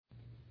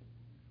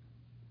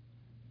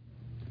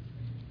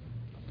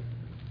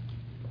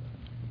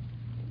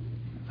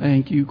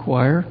Thank you,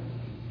 choir.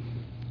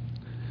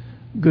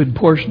 Good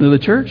portion of the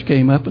church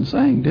came up and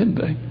sang, didn't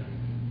they?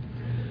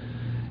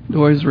 It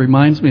always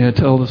reminds me, I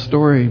tell the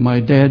story, Mom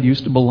and Dad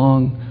used to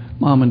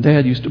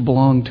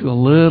belong to a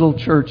little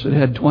church that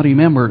had 20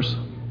 members.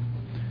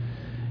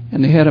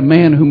 And they had a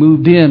man who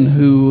moved in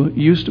who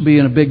used to be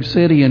in a big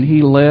city, and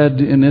he led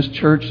in this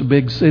church the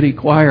big city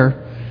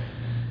choir.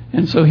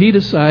 And so he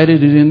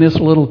decided in this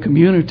little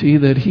community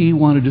that he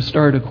wanted to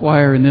start a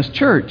choir in this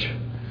church.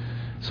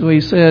 So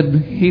he said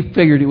he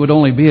figured it would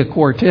only be a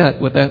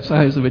quartet with that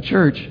size of a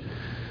church.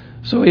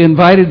 So he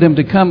invited them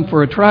to come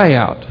for a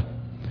tryout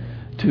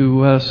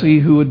to see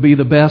who would be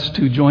the best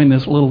to join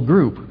this little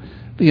group.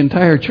 The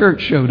entire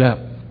church showed up.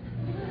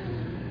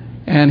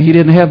 And he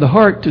didn't have the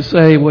heart to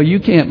say, well,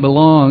 you can't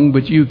belong,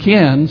 but you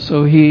can.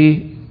 So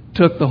he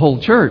took the whole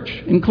church,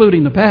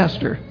 including the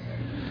pastor.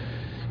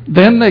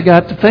 Then they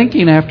got to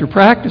thinking after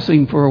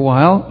practicing for a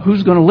while,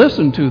 who's going to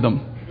listen to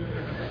them?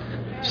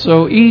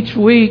 So each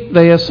week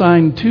they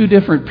assigned 2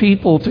 different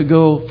people to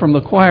go from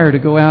the choir to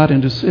go out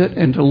and to sit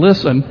and to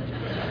listen.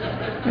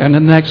 And the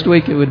next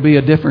week it would be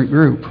a different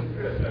group.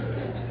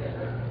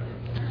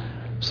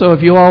 So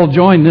if you all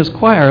join this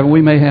choir,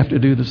 we may have to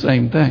do the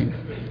same thing.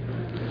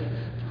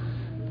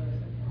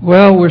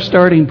 Well, we're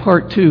starting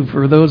part 2.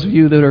 For those of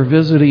you that are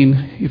visiting,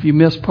 if you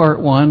missed part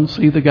 1,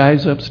 see the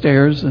guys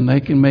upstairs and they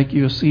can make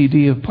you a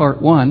CD of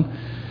part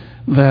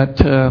 1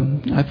 that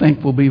I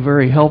think will be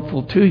very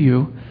helpful to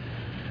you.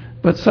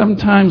 But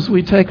sometimes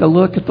we take a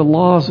look at the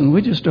laws and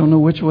we just don't know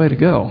which way to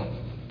go.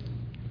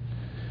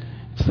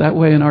 It's that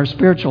way in our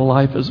spiritual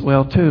life as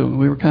well, too.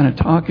 We were kind of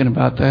talking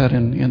about that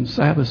in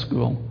Sabbath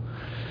school.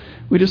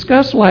 We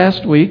discussed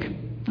last week,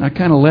 I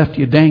kind of left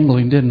you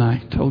dangling, didn't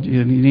I? Told you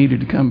you needed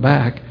to come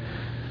back.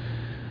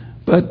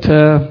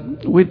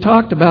 But we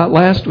talked about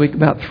last week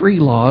about 3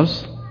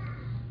 laws.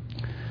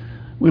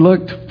 We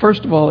looked,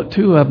 first of all, at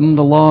 2 of them,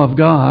 the law of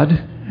God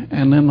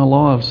and then the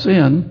law of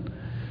sin.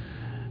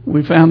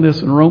 We found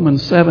this in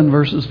Romans 7,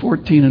 verses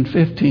 14 and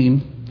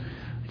 15.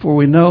 For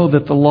we know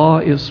that the law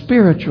is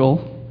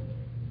spiritual,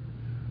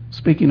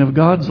 speaking of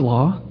God's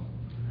law,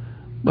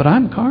 but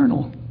I'm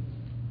carnal,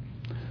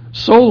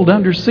 sold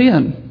under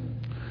sin.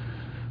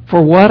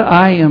 For what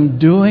I am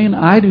doing,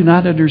 I do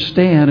not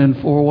understand,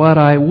 and for what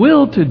I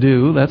will to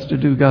do, that's to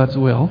do God's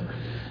will,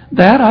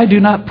 that I do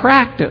not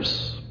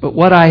practice. But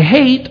what I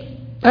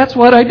hate, that's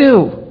what I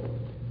do.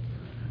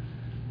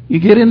 You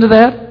get into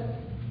that?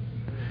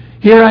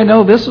 Here I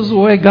know this is the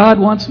way God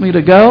wants me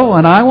to go,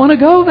 and I want to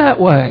go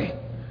that way.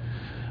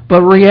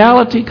 But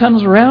reality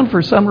comes around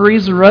for some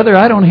reason or other.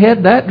 I don't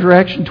head that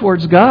direction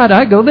towards God.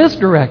 I go this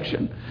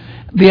direction.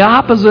 The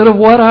opposite of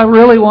what I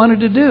really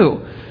wanted to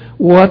do.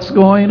 What's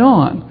going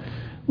on?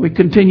 We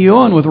continue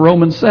on with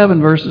Romans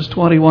 7, verses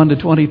 21 to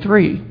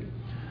 23.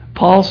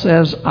 Paul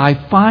says, I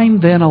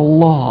find then a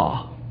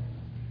law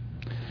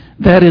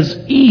that is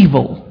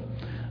evil.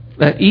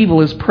 That evil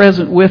is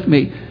present with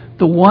me.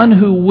 The one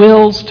who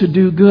wills to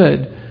do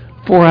good.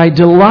 For I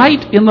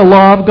delight in the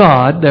law of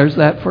God. There's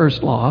that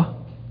first law.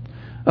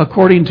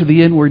 According to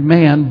the inward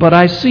man. But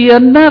I see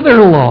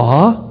another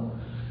law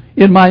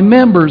in my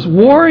members,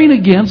 warring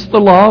against the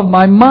law of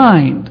my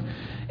mind,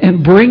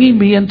 and bringing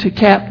me into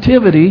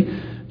captivity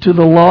to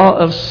the law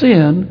of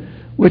sin,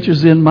 which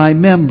is in my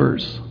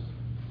members.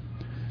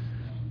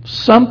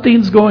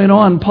 Something's going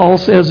on, Paul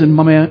says, in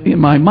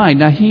my mind.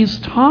 Now, he's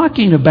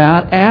talking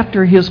about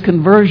after his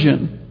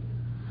conversion.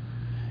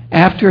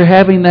 After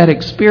having that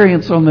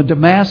experience on the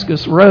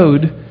Damascus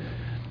Road,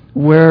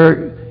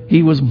 where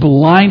he was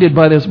blinded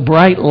by this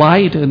bright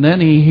light, and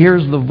then he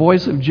hears the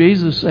voice of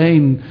Jesus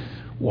saying,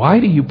 why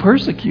do you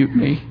persecute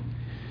me?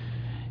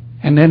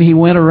 And then he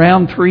went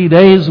around 3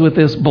 days with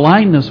this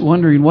blindness,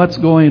 wondering what's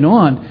going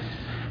on.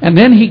 And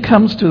then he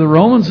comes to the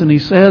Romans and he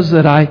says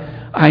that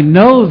I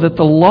know that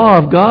the law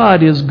of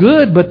God is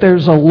good, but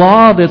there's a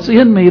law that's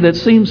in me that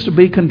seems to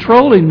be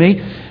controlling me,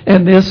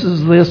 and this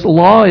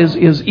law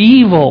is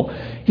evil.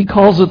 He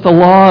calls it the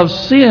law of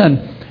sin.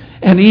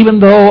 And even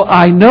though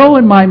I know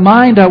in my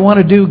mind I want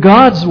to do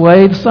God's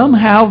way,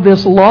 somehow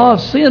this law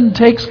of sin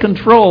takes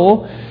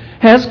control,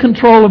 has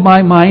control of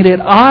my mind.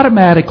 It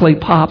automatically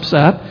pops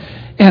up,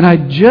 and I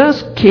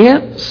just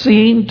can't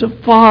seem to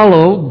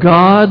follow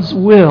God's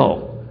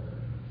will.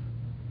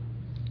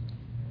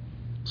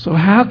 So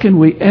how can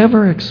we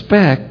ever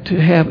expect to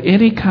have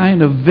any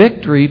kind of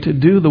victory to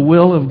do the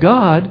will of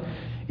God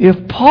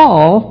if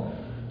Paul,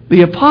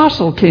 the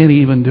apostle, can't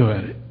even do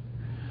it?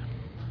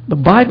 The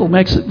Bible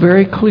makes it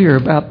very clear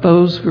about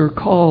those who are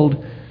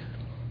called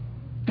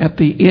at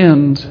the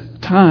end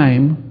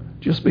time,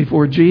 just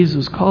before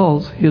Jesus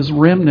calls his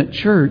remnant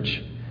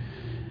church.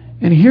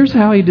 And here's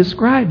how he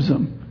describes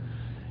them.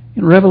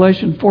 In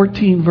Revelation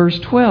 14, verse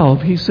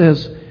 12, he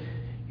says,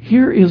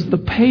 here is the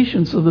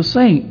patience of the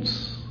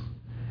saints.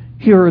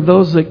 Here are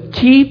those that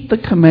keep the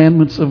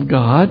commandments of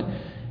God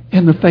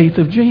and the faith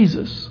of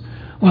Jesus.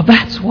 Well,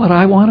 that's what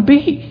I want to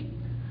be.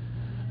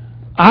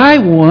 I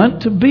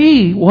want to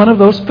be one of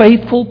those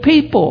faithful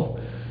people.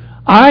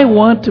 I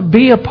want to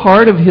be a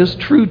part of his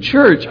true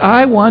church.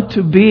 I want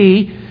to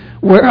be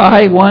where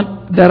I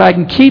want that I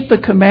can keep the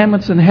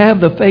commandments and have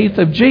the faith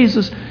of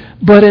Jesus.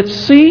 But it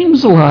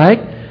seems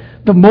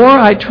like the more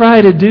I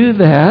try to do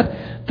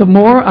that, the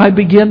more I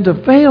begin to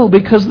fail,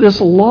 because this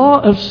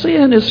law of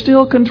sin is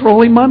still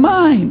controlling my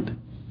mind.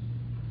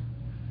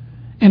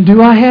 And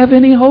do I have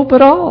any hope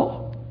at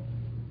all?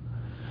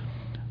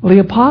 Well,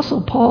 the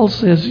Apostle Paul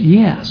says,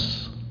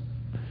 yes,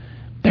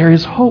 there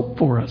is hope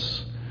for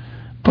us.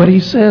 But he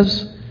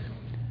says,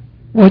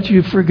 what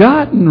you've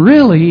forgotten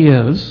really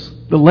is,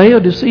 the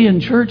Laodicean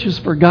church has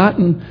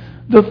forgotten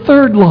the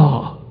third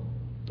law.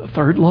 The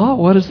third law,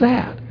 what is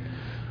that?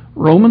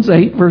 Romans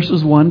 8,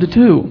 verses 1 to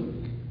 2.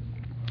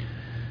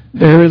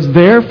 There is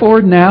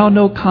therefore now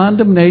no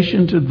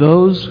condemnation to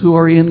those who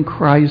are in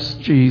Christ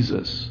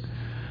Jesus,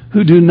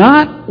 who do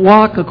not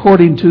walk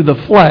according to the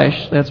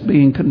flesh, that's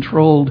being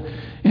controlled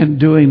and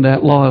doing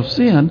that law of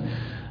sin,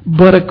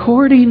 but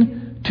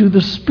according to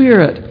the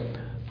Spirit.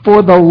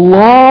 For the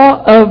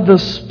law of the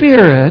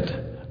Spirit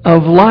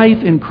of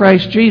life in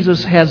Christ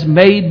Jesus has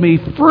made me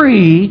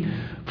free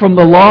from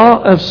the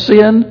law of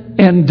sin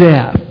and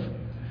death.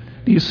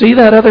 Do you see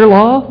that other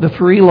law? The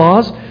three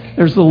laws?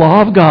 There's the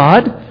law of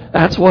God.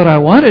 That's what I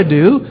want to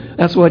do.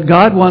 That's what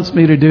God wants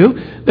me to do.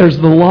 There's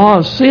the law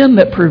of sin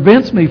that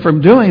prevents me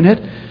from doing it.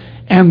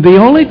 And the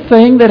only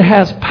thing that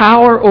has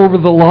power over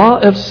the law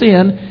of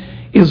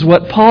sin is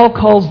what Paul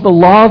calls the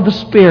law of the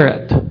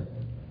Spirit.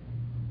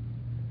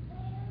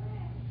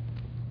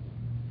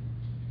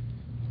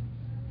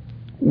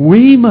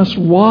 We must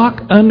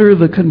walk under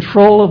the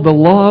control of the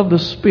law of the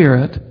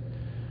Spirit,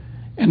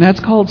 and that's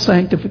called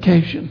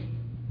sanctification.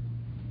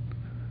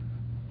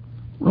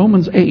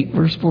 Romans 8,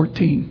 verse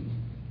 14.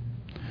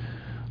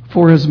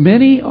 For as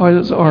many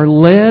as are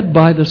led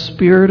by the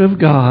Spirit of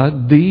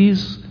God,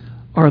 these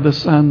are the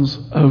sons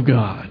of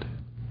God.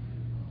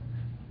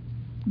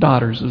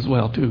 Daughters as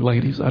well, too,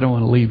 ladies. I don't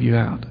want to leave you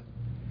out.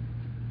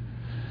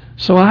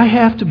 So I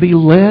have to be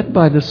led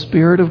by the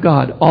Spirit of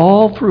God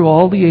all through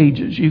all the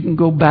ages. You can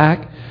go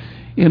back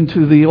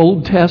into the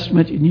Old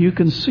Testament and you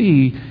can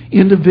see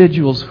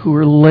individuals who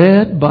are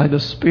led by the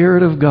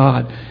Spirit of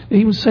God. They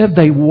even said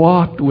they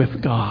walked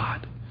with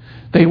God.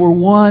 They were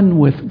one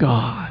with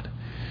God.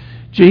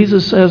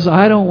 Jesus says,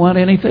 I don't want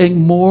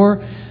anything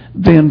more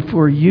than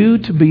for you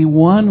to be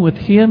one with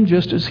Him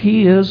just as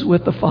He is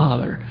with the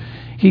Father.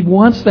 He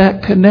wants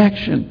that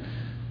connection.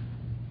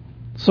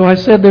 So I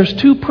said there's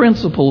two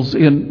principles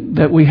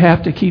that we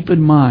have to keep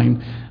in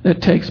mind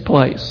that takes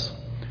place.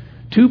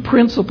 Two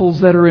principles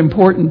that are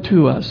important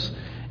to us.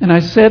 And I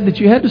said that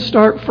you had to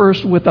start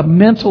first with a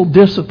mental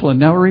discipline.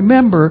 Now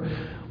remember,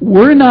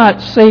 we're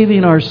not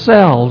saving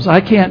ourselves.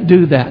 I can't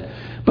do that.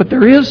 But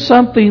there is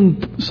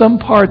some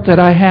part that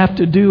I have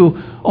to do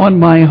on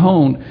my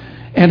own.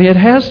 And it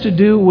has to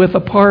do with a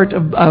part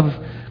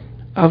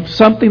of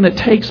something that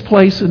takes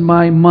place in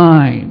my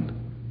mind.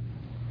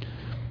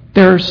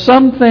 There are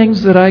some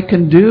things that I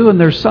can do and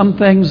there's some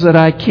things that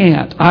I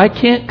can't. I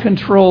can't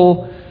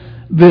control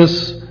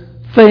this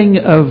thing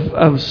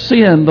of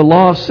sin, the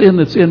law of sin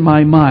that's in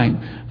my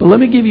mind. But let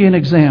me give you an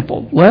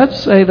example.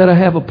 Let's say that I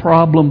have a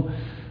problem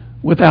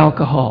with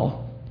alcohol.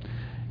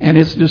 And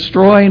it's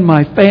destroying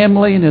my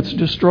family and it's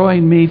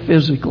destroying me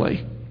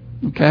physically.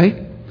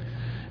 Okay?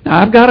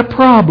 Now I've got a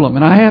problem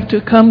and I have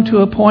to come to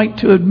a point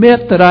to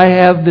admit that I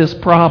have this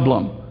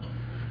problem.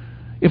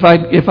 If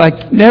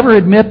I never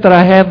admit that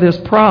I have this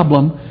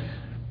problem,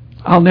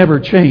 I'll never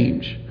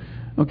change.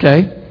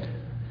 Okay?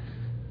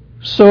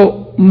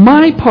 So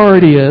my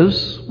part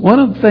is, one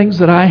of the things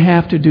that I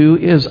have to do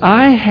is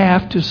I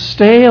have to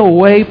stay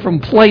away from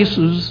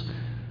places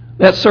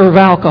that serve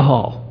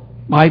alcohol.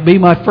 Might be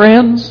my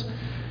friends.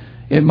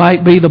 It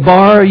might be the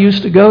bar I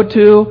used to go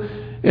to.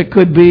 It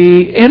could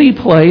be any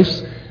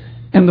place.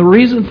 And the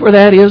reason for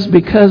that is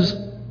because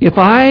if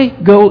I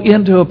go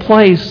into a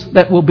place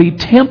that will be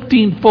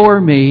tempting for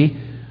me,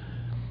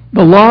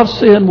 the law of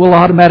sin will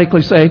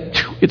automatically say,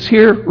 it's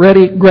here,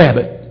 ready, grab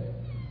it.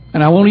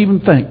 And I won't even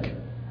think.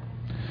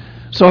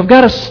 So I've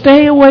got to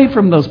stay away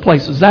from those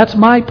places. That's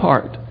my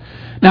part.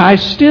 Now I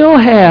still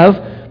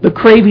have the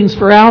cravings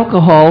for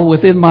alcohol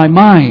within my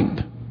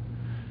mind.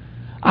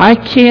 I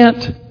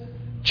can't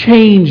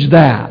change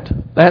that.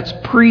 That's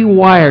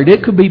pre-wired.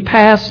 It could be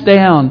passed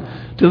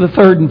down to the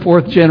third and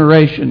fourth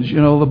generations. You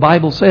know, the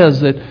Bible says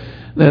that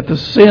the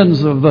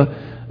sins of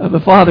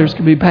the fathers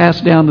can be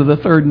passed down to the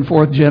third and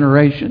fourth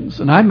generations.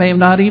 And I may have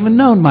not even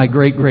known my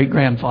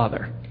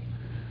great-great-grandfather.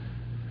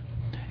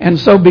 And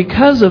so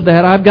because of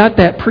that, I've got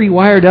that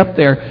pre-wired up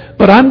there.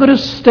 But I'm going to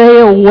stay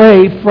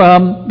away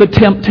from the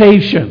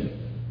temptation.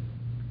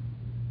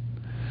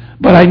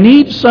 But I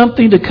need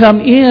something to come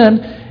in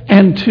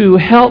and to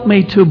help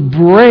me to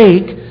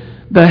break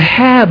the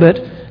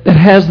habit that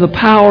has the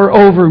power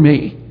over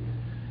me.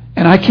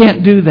 And I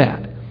can't do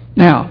that.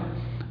 Now,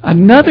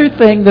 another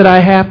thing that I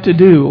have to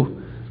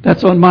do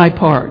that's on my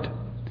part.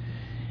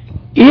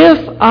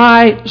 If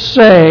I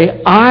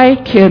say I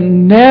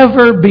can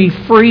never be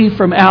free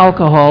from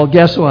alcohol,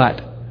 guess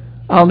what?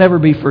 I'll never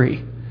be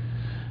free.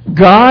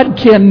 God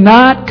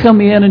cannot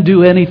come in and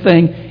do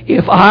anything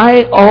if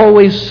I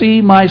always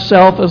see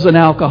myself as an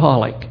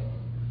alcoholic.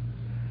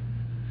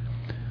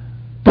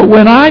 But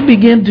when I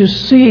begin to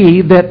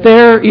see that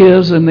there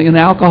is, in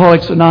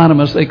Alcoholics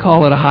Anonymous, they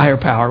call it a higher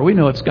power. We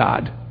know it's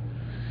God.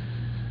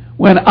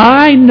 When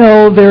I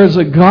know there's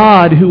a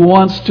God who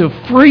wants to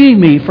free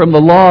me from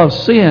the law of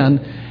sin,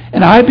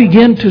 and I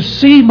begin to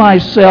see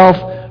myself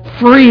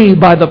free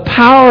by the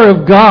power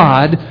of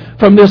God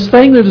from this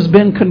thing that has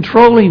been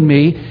controlling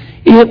me,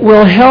 it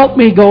will help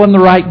me go in the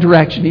right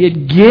direction.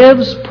 It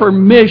gives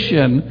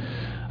permission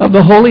of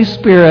the Holy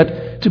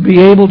Spirit to be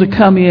able to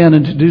come in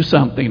and to do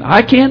something.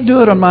 I can't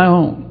do it on my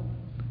own.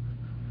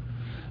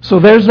 So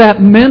there's that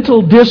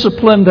mental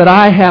discipline that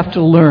I have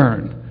to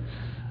learn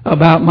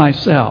about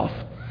myself.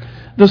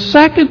 The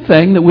second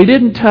thing that we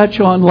didn't touch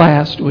on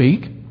last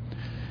week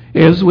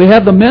is we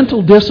have the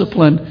mental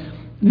discipline.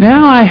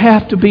 Now I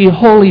have to be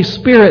Holy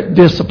Spirit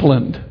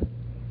disciplined.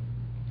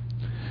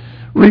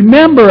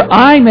 Remember,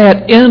 I'm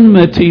at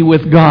enmity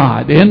with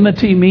God.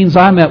 Enmity means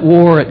I'm at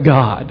war at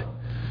God.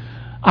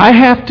 I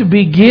have to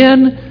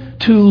begin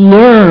to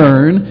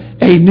learn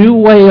a new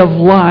way of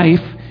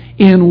life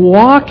in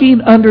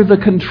walking under the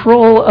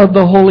control of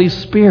the Holy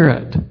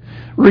Spirit.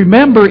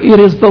 Remember, it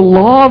is the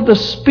law of the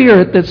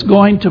Spirit that's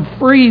going to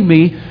free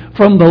me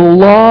from the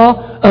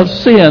law of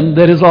sin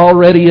that is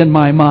already in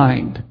my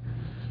mind.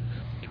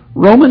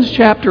 Romans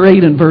chapter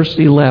 8 and verse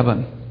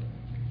 11.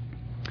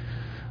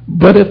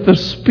 But if the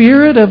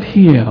Spirit of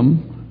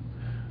Him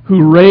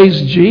who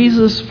raised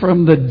Jesus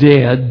from the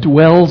dead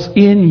dwells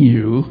in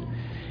you,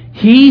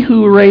 He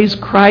who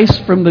raised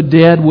Christ from the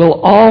dead will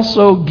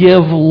also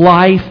give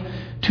life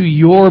to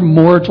your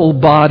mortal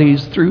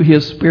bodies through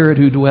His Spirit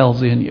who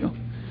dwells in you.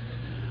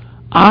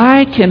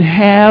 I can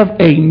have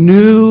a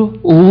new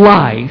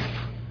life,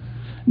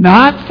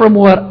 not from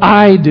what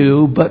I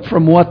do, but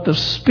from what the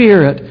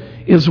Spirit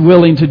is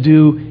willing to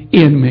do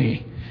in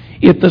me.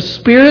 If the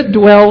Spirit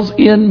dwells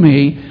in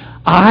me,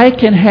 I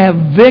can have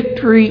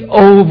victory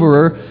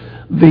over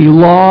the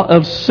law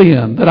of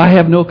sin that I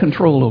have no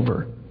control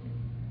over.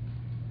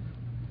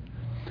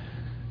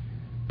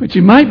 But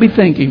you might be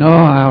thinking,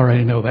 I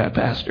already know that,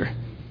 Pastor.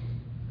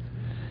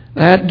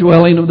 That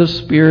dwelling of the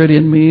Spirit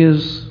in me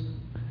is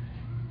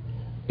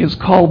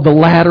called the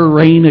latter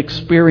rain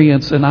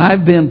experience. And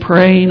I've been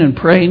praying and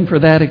praying for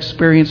that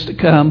experience to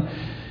come.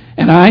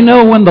 And I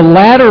know when the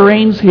latter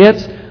rains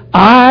hits,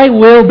 I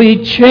will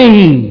be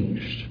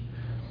changed.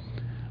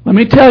 Let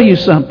me tell you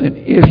something.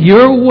 If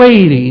you're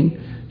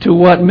waiting to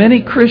what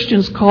many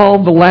Christians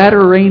call the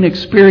latter rain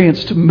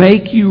experience to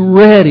make you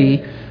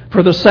ready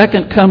for the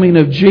second coming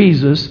of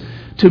Jesus,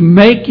 to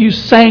make you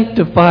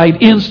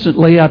sanctified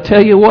instantly, I'll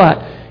tell you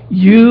what,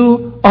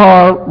 you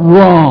are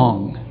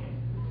wrong.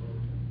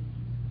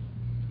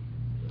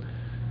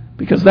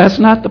 Because that's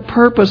not the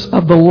purpose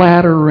of the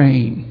latter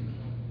rain.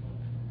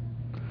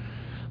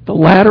 The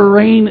latter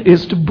rain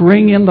is to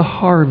bring in the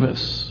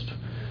harvest,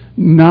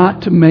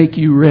 not to make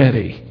you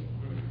ready.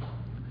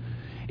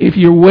 If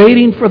you're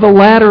waiting for the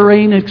latter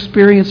rain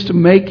experience to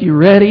make you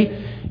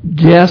ready,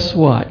 guess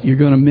what? You're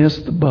going to miss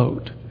the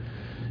boat.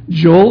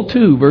 Joel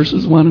 2,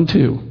 verses 1 and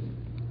 2.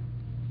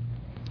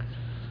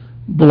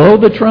 Blow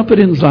the trumpet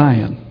in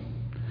Zion.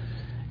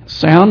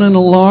 Sound an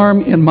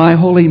alarm in my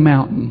holy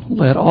mountain.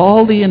 Let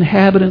all the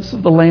inhabitants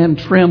of the land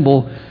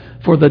tremble,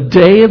 for the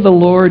day of the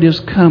Lord is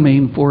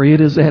coming, for it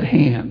is at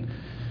hand.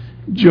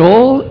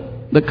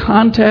 Joel, the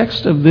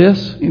context of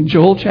this in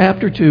Joel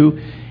chapter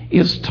 2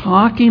 is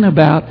talking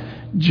about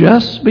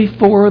just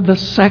before the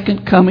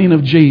second coming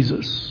of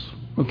Jesus.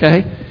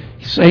 Okay?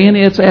 He's saying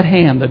it's at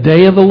hand. The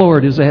day of the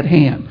Lord is at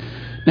hand.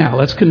 Now,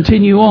 let's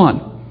continue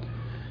on.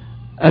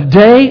 A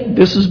day,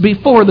 this is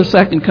before the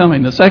second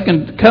coming. The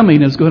second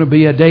coming is going to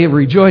be a day of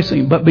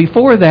rejoicing. But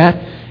before that,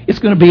 it's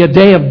going to be a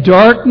day of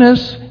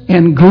darkness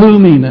and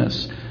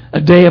gloominess.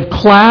 A day of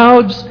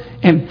clouds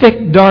and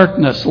thick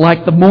darkness,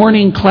 like the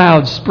morning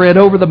clouds spread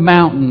over the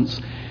mountains.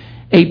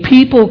 A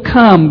people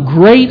come,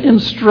 great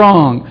and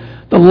strong,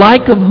 the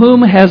like of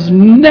whom has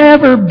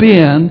never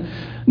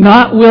been,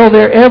 not will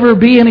there ever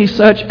be any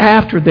such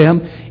after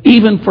them,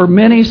 even for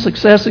many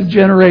successive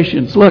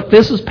generations. Look,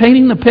 this is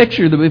painting the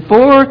picture that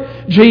before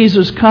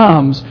Jesus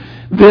comes,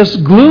 this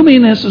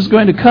gloominess is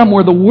going to come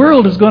where the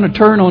world is going to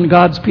turn on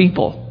God's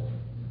people.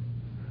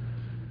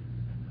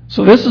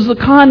 So this is the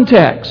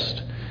context.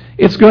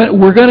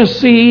 We're going to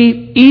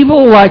see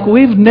evil like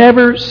we've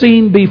never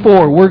seen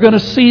before. We're going to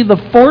see the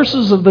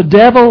forces of the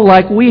devil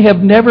like we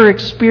have never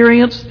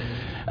experienced.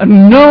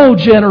 No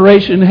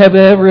generation have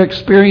ever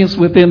experienced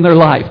within their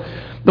life.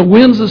 The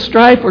winds of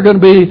strife are going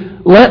to be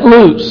let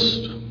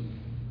loose.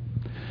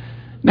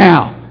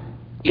 Now,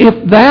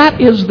 if that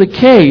is the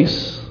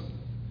case,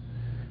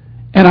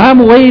 and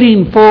I'm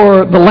waiting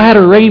for the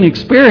latter rain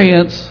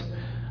experience,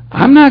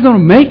 I'm not going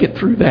to make it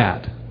through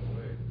that.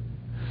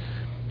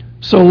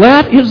 So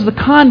that is the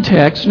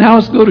context. Now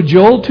let's go to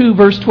Joel 2,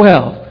 verse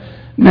 12.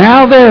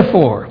 Now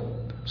therefore,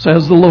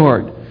 says the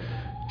Lord,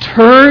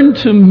 turn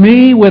to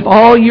me with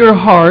all your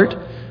heart,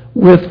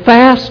 with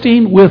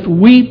fasting, with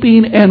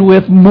weeping, and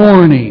with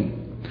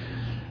mourning.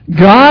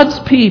 God's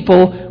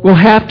people will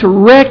have to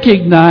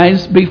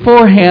recognize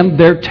beforehand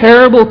their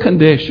terrible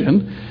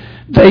condition.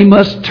 They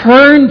must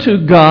turn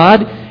to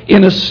God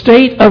in a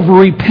state of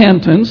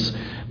repentance.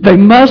 They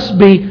must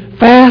be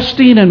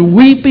fasting and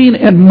weeping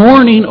and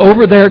mourning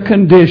over their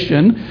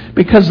condition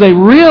because they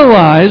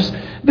realize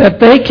that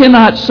they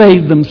cannot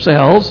save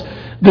themselves.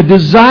 The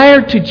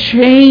desire to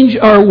change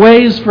our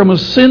ways from a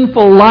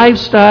sinful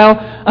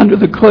lifestyle under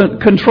the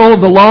control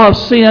of the law of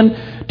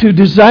sin to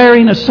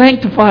desiring a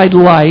sanctified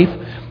life,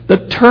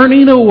 the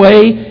turning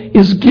away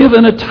is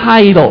given a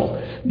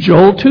title.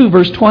 Joel 2,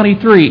 verse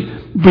 23.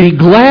 Be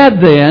glad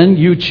then,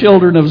 you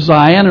children of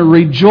Zion, and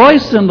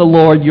rejoice in the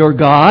Lord your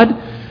God,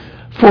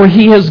 for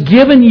He has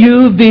given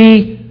you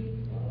the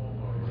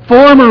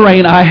former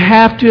rain. I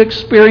have to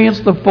experience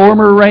the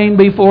former rain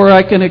before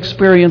I can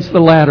experience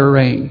the latter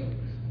rain.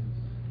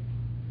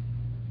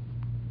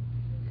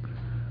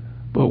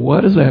 But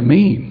what does that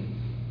mean?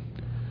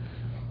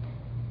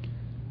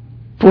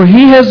 For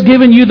He has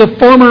given you the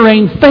former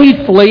rain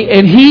faithfully,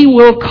 and He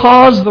will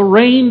cause the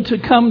rain to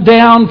come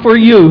down for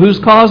you. Who's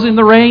causing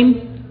the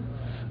rain?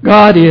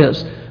 God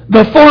is.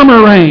 The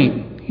former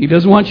rain. He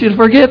doesn't want you to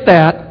forget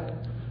that.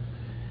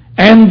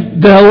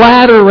 And the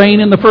latter rain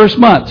in the first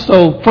month.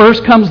 So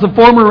first comes the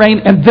former rain,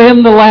 and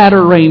then the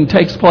latter rain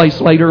takes place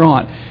later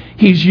on.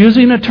 He's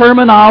using a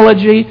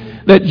terminology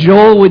that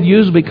Joel would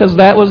use because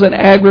that was an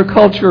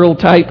agricultural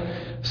type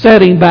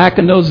setting back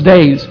in those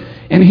days.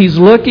 And he's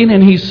looking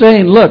and he's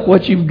saying, look,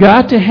 what you've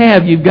got to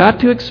have, you've got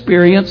to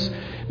experience.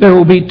 There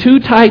will be two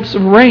types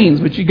of rains,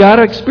 but you've got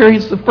to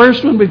experience the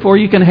first one before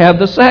you can have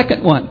the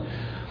second one.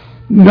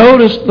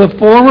 Notice the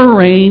former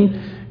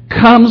rain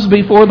comes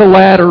before the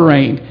latter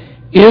rain.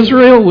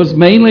 Israel was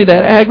mainly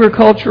that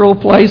agricultural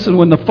place, and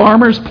when the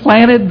farmers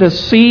planted the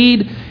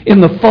seed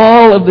in the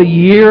fall of the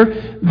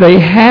year, they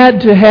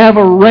had to have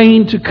a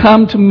rain to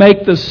come to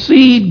make the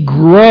seed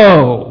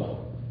grow.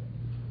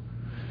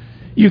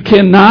 You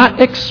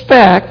cannot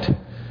expect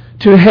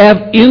to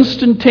have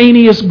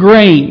instantaneous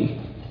grain.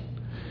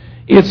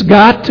 It's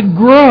got to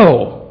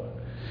grow.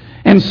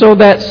 And so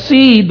that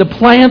seed, the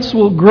plants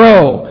will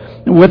grow.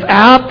 And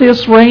without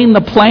this rain,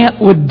 the plant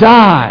would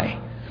die.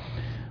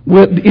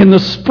 In the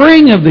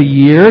spring of the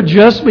year,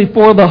 just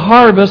before the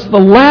harvest, the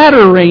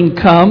latter rain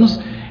comes,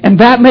 and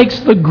that makes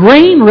the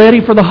grain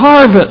ready for the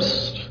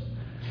harvest.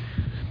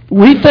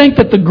 We think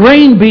that the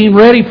grain being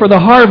ready for the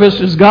harvest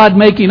is God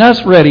making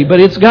us ready, but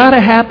it's got to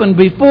happen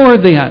before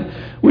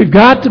then. We've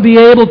got to be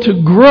able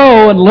to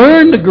grow and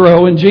learn to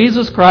grow in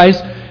Jesus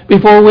Christ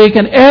before we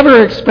can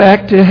ever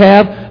expect to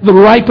have the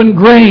ripened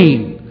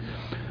grain.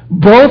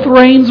 Both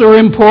rains are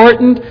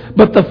important,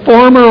 but the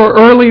former or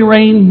early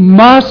rain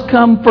must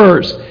come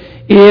first.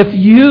 If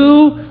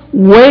you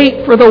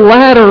wait for the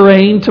latter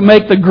rain to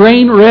make the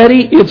grain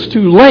ready, it's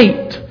too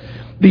late.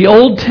 The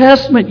Old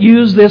Testament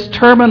used this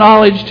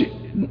terminology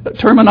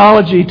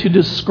to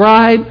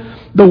describe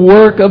the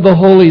work of the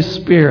Holy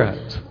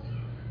Spirit.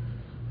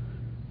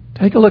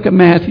 Take a look at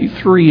Matthew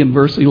 3 and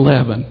verse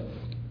 11.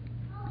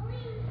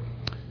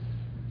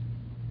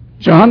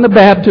 John the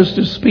Baptist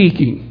is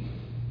speaking,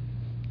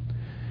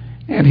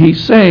 and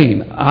he's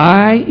saying,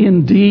 I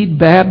indeed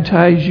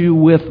baptize you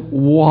with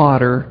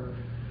water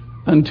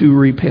unto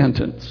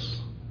repentance.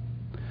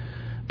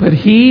 But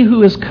he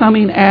who is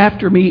coming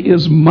after me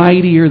is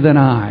mightier than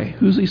I.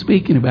 Who's he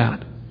speaking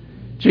about?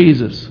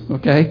 Jesus,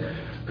 okay?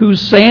 Whose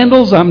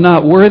sandals I'm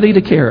not worthy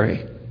to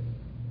carry.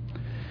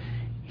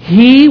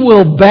 He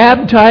will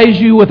baptize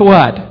you with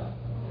what?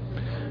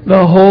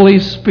 The Holy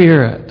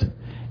Spirit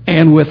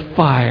and with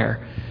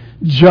fire.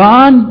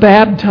 John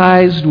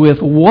baptized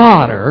with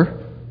water.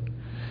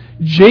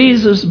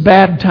 Jesus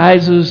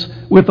baptizes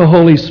with the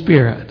Holy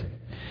Spirit.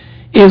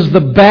 Is the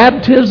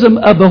baptism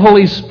of the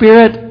Holy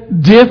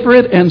Spirit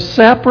different and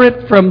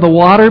separate from the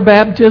water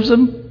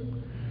baptism?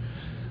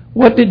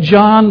 What did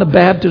John the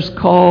Baptist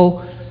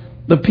call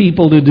the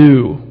people to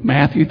do?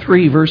 Matthew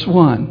 3, verse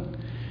 1.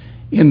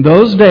 In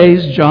those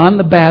days, John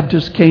the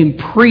Baptist came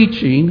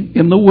preaching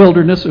in the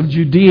wilderness of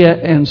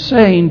Judea and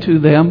saying to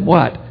them,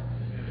 what?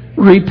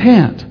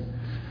 Repent,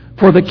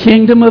 for the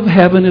kingdom of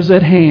heaven is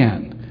at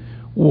hand.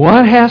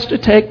 What has to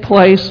take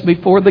place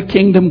before the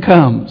kingdom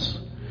comes?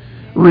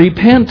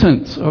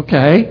 Repentance,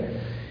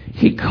 okay?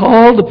 He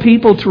called the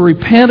people to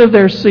repent of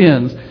their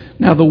sins.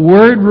 Now, the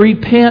word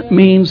repent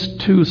means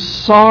to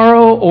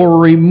sorrow or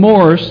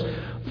remorse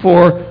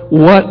for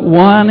what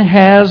one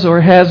has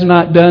or has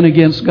not done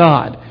against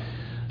God.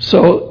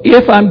 So,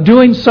 if I'm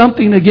doing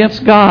something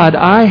against God,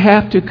 I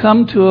have to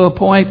come to a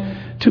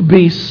point to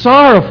be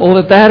sorrowful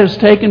that that has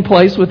taken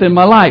place within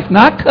my life.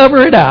 Not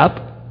cover it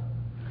up.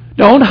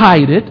 Don't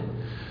hide it.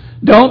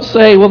 Don't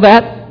say, well,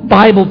 that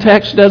Bible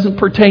text doesn't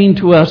pertain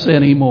to us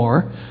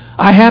anymore.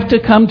 I have to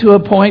come to a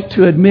point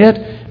to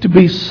admit, to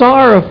be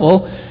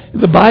sorrowful.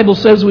 The Bible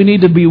says we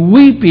need to be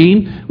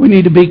weeping, we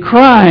need to be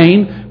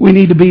crying, we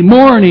need to be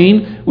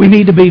mourning, we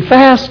need to be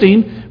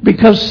fasting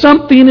because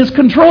something is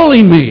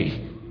controlling me.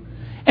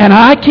 And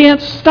I can't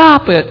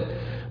stop it,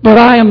 but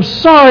I am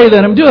sorry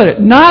that I'm doing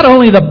it. Not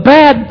only the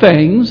bad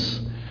things,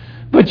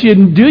 But do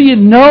you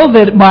know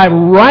that my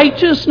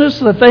righteousness,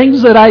 the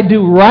things that I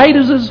do right,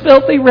 is as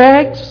filthy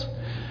rags?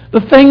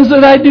 The things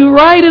that I do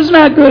right is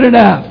not good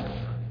enough.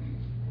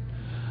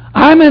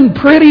 I'm in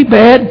pretty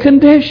bad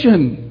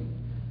condition.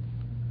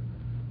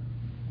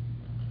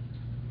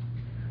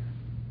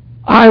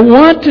 I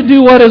want to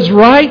do what is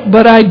right,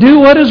 but I do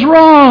what is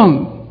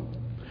wrong,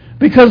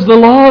 because the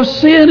law of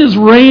sin is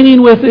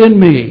reigning within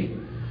me.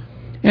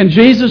 And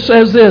Jesus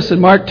says this in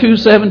Mark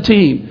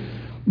 2:17,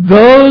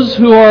 those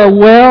who are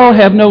well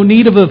have no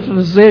need of a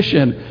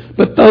physician,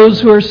 but those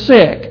who are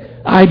sick.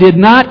 I did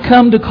not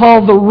come to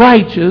call the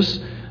righteous,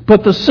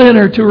 but the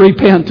sinner to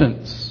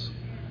repentance.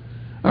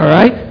 All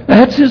right?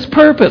 That's His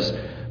purpose.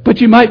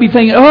 But you might be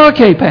thinking, oh,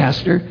 okay,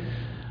 Pastor,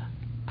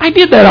 I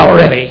did that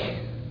already.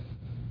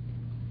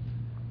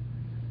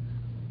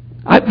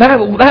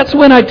 That's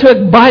when I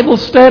took Bible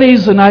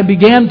studies and I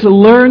began to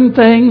learn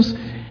things,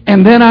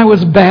 and then I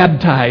was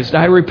baptized.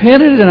 I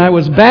repented and I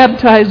was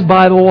baptized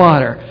by the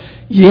water.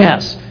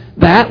 Yes,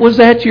 that was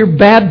at your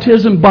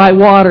baptism by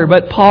water,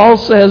 but Paul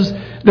says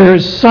there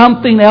is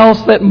something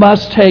else that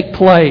must take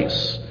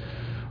place.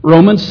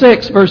 Romans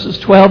 6, verses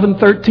 12 and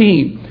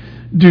 13.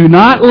 Do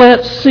not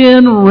let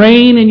sin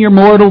reign in your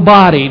mortal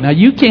body. Now,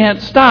 you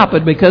can't stop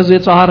it because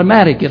it's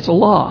automatic. It's a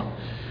law.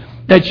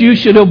 That you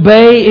should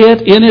obey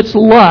it in its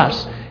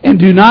lust, and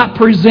do not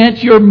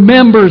present your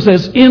members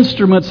as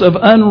instruments of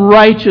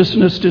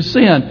unrighteousness to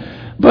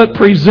sin, but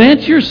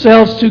present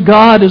yourselves to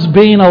God as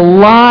being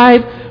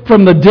alive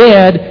from the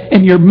dead,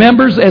 and your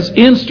members as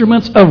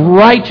instruments of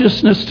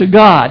righteousness to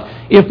God.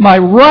 If my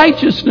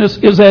righteousness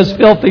is as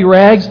filthy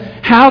rags,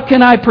 how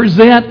can I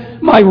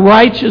present my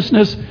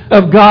righteousness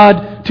of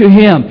God to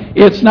Him?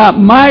 It's not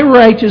my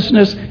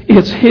righteousness,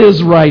 it's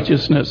His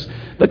righteousness.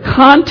 The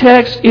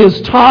context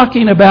is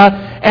talking about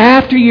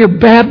after your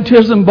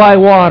baptism by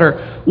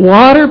water.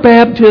 Water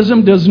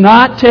baptism does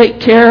not take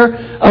care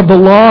of the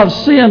law of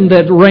sin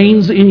that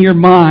reigns in your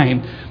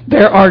mind.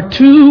 There are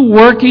two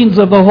workings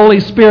of the Holy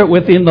Spirit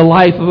within the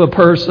life of a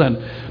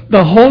person.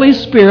 The Holy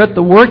Spirit,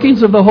 the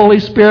workings of the Holy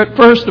Spirit,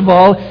 first of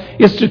all,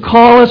 is to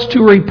call us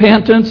to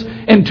repentance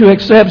and to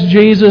accept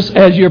Jesus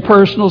as your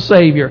personal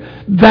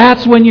Savior.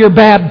 That's when you're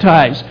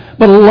baptized.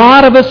 But a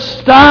lot of us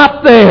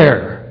stop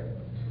there.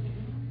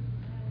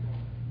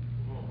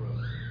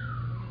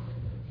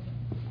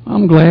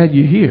 I'm glad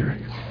you're here.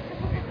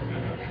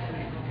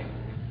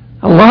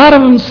 A lot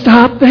of them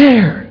stop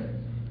there.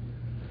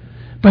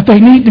 But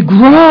they need to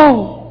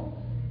grow.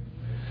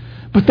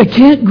 But they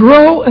can't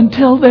grow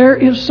until there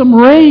is some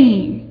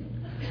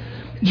rain.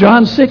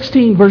 John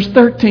 16, verse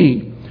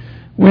 13.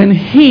 When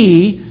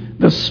He,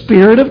 the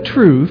Spirit of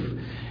truth,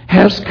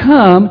 has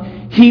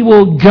come, He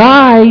will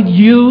guide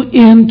you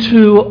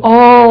into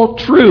all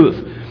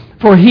truth.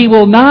 For He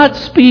will not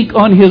speak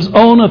on His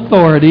own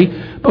authority,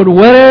 but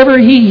whatever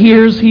He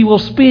hears, He will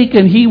speak,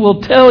 and He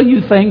will tell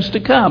you things to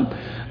come.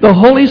 The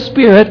Holy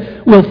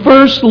Spirit will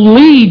first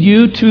lead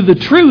you to the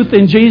truth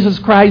in Jesus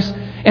Christ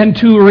and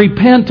to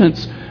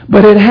repentance.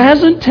 But it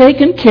hasn't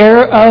taken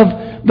care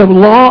of the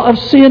law of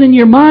sin in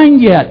your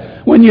mind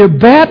yet. When you're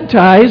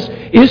baptized,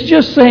 it's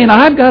just saying,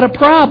 I've got a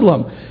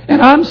problem,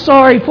 and I'm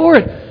sorry for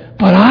it,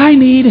 but I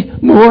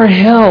need more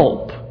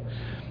help.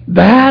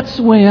 That's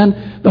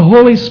when the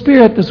Holy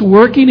Spirit that's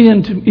working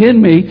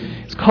in me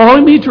is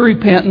calling me to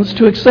repentance,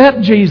 to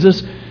accept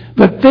Jesus,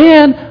 but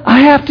then I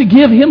have to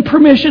give Him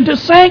permission to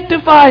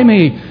sanctify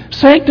me.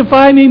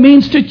 Sanctify me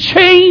means to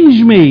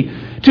change me,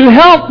 to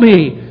help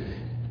me.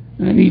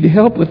 And I need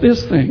help with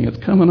this thing. It's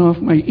coming off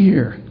my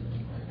ear.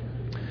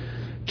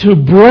 To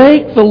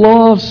break the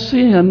law of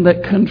sin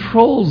that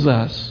controls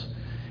us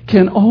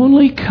can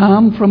only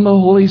come from the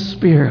Holy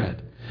Spirit.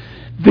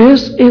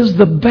 This is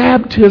the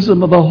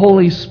baptism of the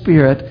Holy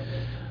Spirit,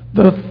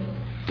 the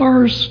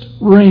first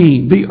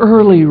rain, the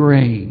early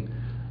rain,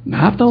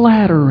 not the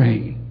latter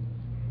rain.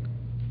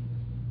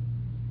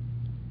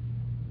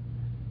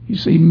 You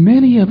see,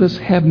 many of us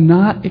have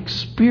not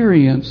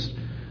experienced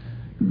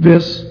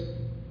this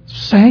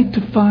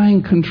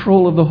sanctifying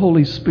control of the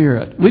Holy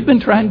Spirit. We've been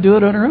trying to do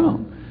it on our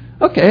own.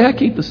 Okay, I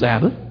keep the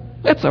Sabbath.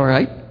 That's all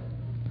right.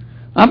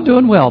 I'm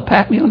doing well.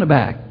 Pat me on the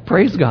back.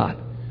 Praise God.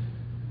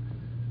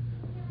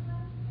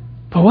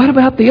 But what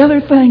about the other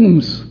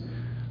things?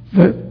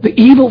 The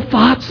evil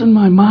thoughts in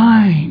my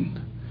mind.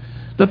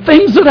 The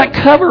things that I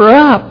cover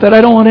up that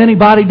I don't want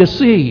anybody to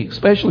see,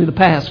 especially the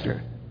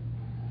pastor.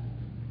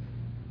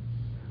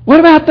 What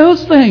about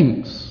those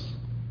things?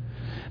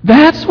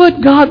 That's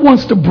what God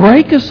wants to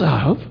break us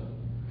of.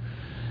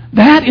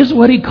 That is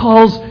what He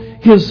calls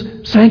His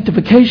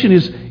sanctification,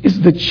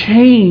 is the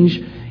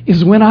change,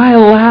 is when I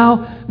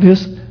allow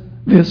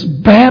this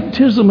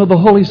baptism of the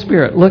Holy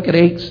Spirit. Look at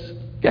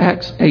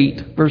Acts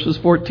 8, verses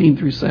 14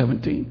 through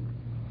 17.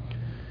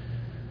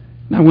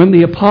 Now when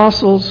the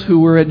apostles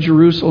who were at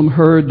Jerusalem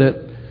heard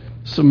that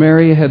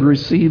Samaria had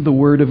received the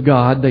word of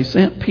God, they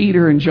sent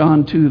Peter and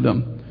John to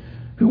them,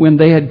 who when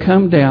they had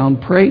come down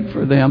prayed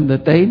for them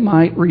that they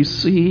might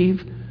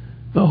receive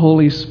the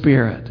Holy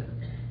Spirit.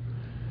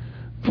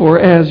 For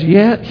as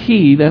yet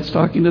He, that's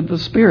talking to the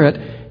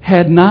Spirit,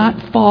 had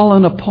not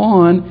fallen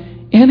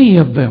upon any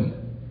of them.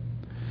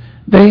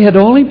 They had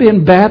only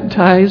been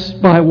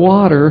baptized by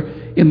water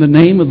in the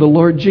name of the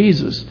Lord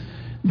Jesus.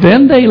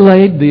 Then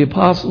the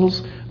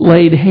apostles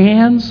laid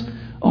hands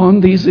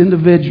on these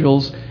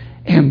individuals,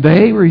 and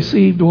they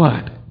received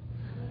what?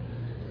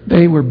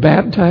 They were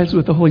baptized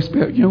with the Holy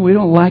Spirit. You know, we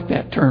don't like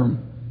that term,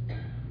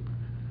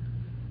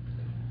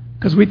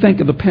 because we think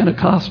of the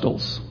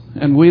Pentecostals,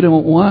 and we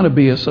don't want to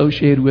be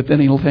associated with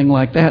anything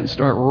like that and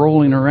start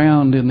rolling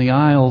around in the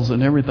aisles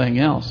and everything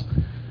else.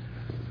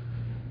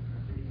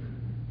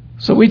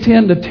 So we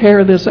tend to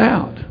tear this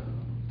out.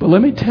 But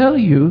let me tell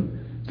you,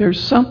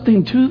 there's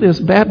something to this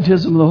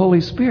baptism of the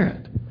Holy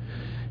Spirit.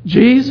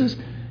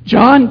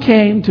 John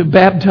came to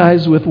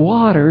baptize with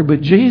water,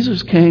 but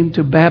Jesus came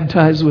to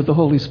baptize with the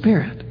Holy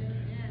Spirit.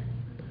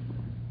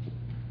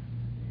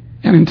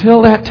 And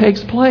until that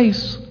takes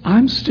place,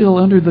 I'm still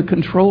under the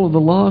control of the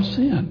law of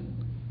sin.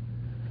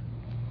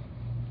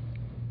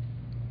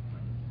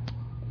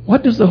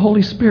 What does the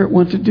Holy Spirit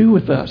want to do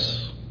with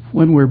us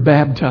when we're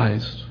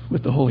baptized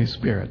with the Holy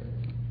Spirit?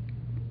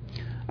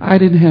 I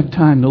didn't have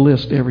time to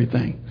list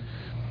everything.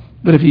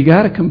 But if you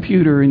got a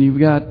computer and you've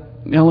got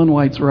Ellen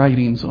White's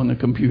writings on the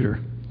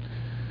computer,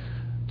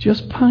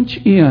 just punch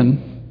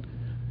in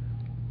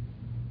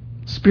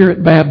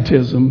Spirit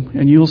baptism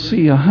and you'll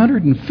see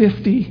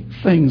 150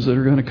 things that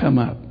are going to come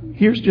up.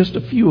 Here's just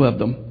a few of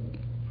them.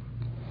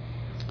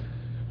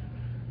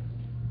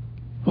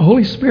 The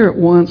Holy Spirit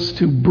wants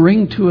to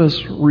bring to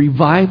us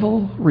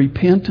revival,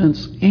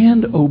 repentance,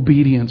 and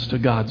obedience to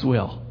God's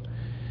will.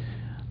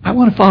 I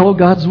want to follow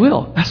God's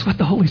will. That's what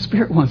the Holy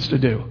Spirit wants to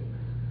do.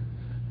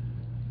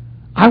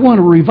 I want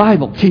a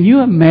revival. Can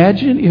you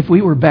imagine if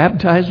we were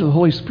baptized with the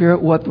Holy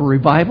Spirit, what the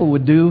revival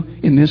would do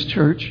in this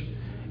church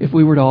if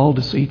we were to all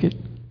to seek it?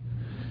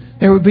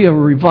 There would be a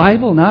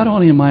revival not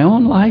only in my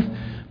own life,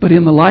 but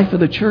in the life of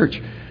the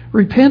church.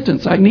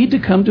 Repentance. I need to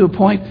come to a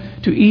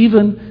point to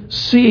even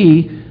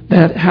see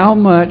that how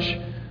much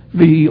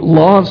the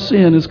law of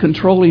sin is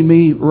controlling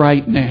me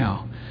right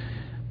now.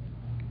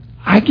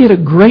 I get a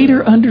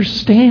greater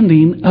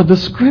understanding of the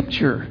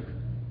Scripture.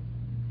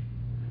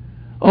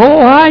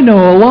 Oh, I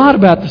know a lot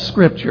about the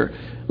Scripture.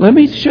 Let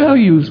me show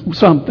you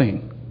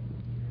something.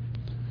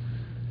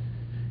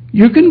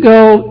 You can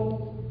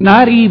go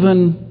not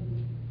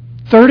even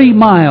 30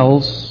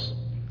 miles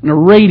in a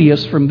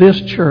radius from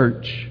this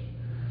church,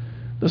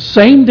 the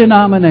same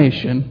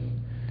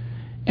denomination,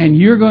 and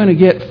you're going to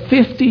get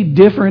 50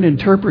 different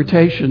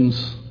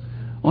interpretations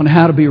on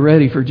how to be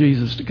ready for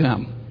Jesus to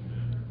come.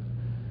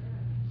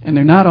 And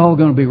they're not all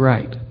going to be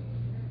right.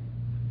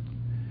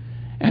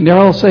 And they're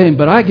all saying,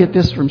 but I get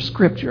this from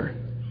Scripture.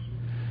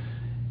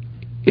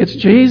 It's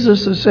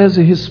Jesus that says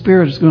that His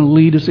Spirit is going to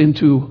lead us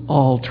into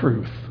all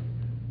truth.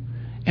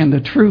 And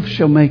the truth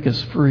shall make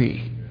us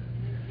free.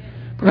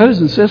 Brothers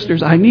and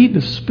sisters, I need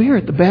the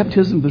Spirit, the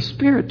baptism of the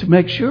Spirit, to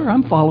make sure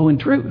I'm following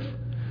truth.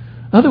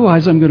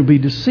 Otherwise, I'm going to be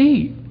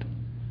deceived.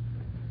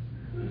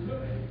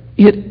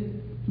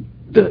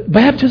 The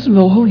baptism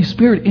of the Holy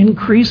Spirit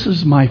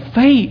increases my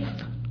faith.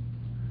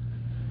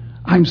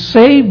 I'm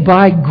saved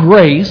by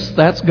grace.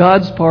 That's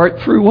God's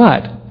part. Through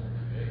what?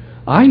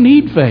 I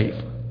need faith.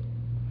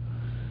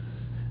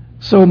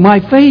 So my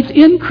faith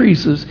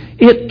increases.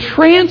 It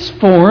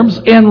transforms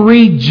and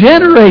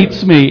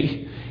regenerates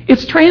me.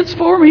 It's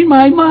transforming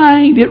my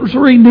mind. It's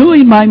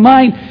renewing my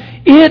mind.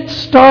 It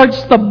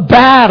starts the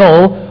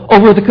battle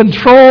over the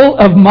control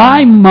of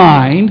my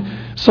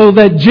mind so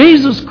that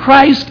Jesus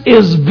Christ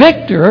is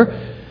victor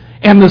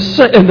and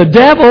the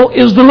devil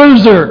is the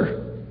loser.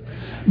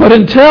 But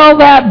until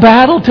that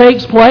battle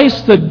takes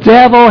place, the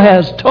devil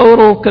has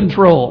total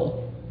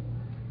control.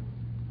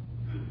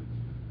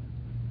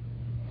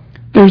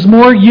 There's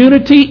more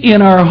unity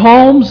in our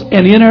homes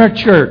and in our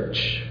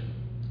church.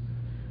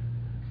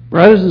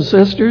 Brothers and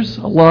sisters,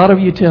 a lot of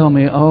you tell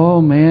me,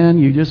 oh man,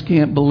 you just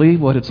can't believe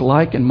what it's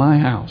like in my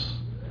house.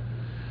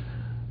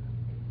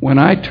 When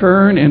I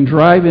turn and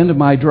drive into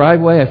my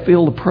driveway, I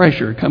feel the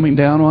pressure coming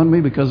down on me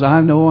because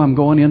I know I'm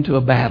going into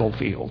a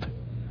battlefield.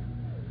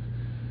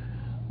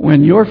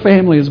 When your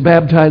family is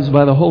baptized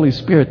by the Holy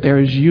Spirit, there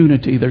is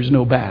unity, there's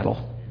no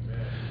battle.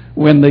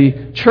 When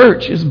the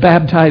church is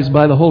baptized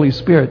by the Holy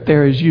Spirit,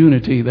 there is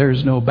unity,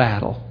 there's no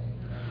battle.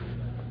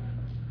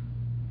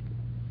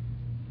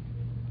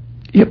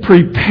 It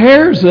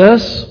prepares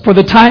us for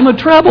the time of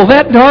trouble,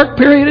 that dark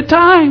period of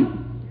time.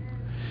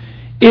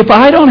 If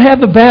I don't have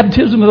the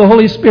baptism of the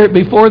Holy Spirit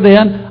before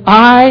then,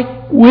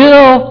 I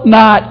will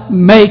not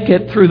make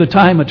it through the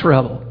time of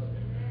trouble.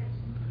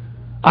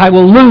 I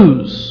will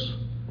lose.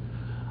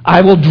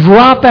 I will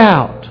drop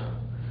out.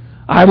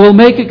 I will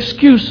make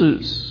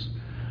excuses.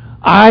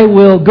 I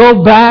will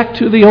go back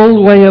to the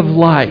old way of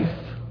life.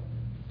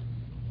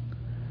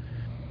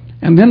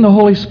 And then the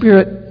Holy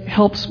Spirit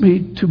helps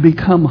me to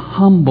become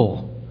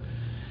humble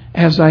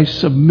as I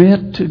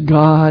submit to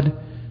God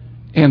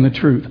and the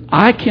truth.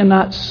 I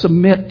cannot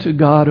submit to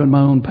God on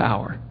my own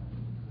power.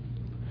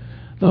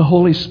 The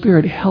Holy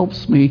Spirit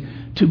helps me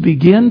to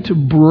begin to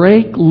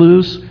break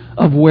loose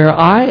of where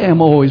I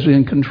am always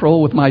in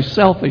control with my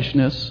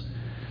selfishness,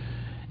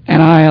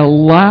 and I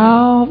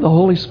allow the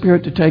Holy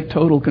Spirit to take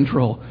total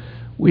control.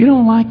 We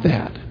don't like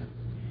that.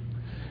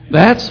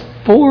 That's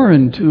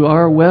foreign to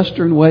our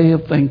Western way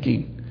of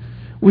thinking.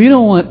 We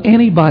don't want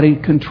anybody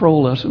to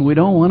control us, and we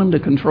don't want them to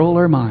control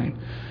our mind.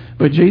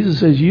 But Jesus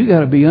says you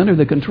got to be under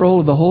the control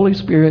of the Holy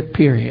Spirit,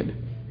 period.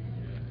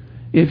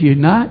 If you're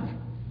not,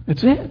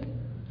 that's it.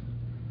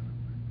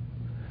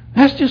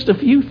 That's just a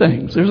few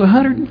things. There's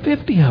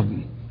 150 of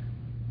them.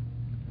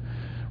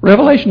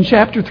 Revelation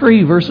chapter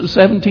 3, verses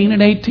 17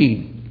 and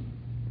 18.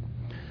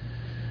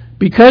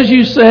 Because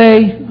you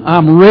say,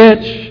 I'm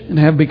rich and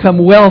have become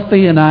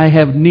wealthy and I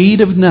have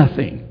need of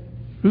nothing.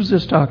 Who's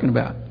this talking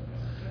about?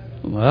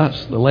 Well,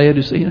 us, the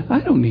Laodicean. I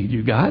don't need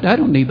you, God. I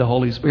don't need the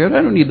Holy Spirit.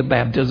 I don't need the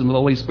baptism of the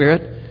Holy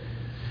Spirit.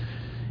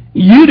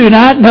 You do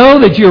not know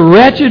that you're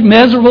wretched,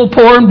 miserable,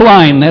 poor, and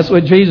blind. That's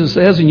what Jesus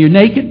says, and you're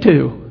naked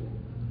too.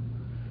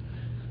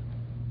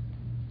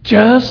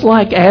 Just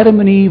like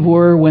Adam and Eve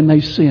were when they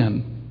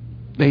sinned.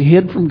 They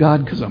hid from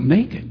God because I'm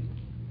naked.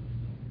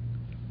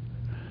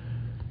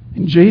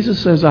 And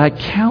Jesus says, I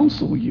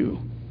counsel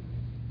you.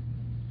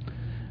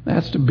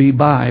 That's to be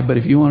by, but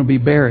if you want to be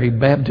buried,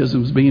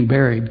 baptism is being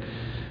buried.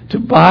 To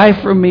buy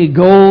from me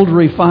gold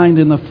refined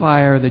in the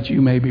fire that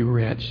you may be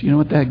rich. You know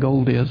what that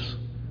gold is?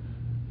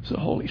 It's the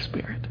Holy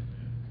Spirit.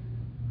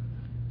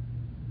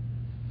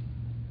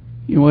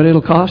 You know what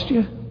it'll cost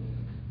you?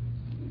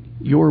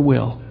 Your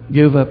will.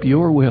 Give up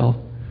your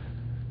will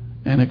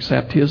and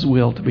accept His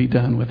will to be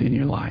done within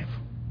your life.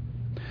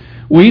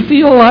 We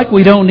feel like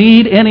we don't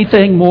need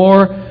anything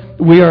more.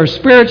 We are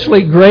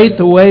spiritually great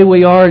the way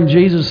we are, and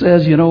Jesus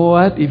says, you know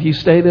what? If you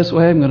stay this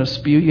way, I'm going to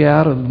spew you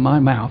out of my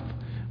mouth,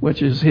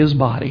 which is His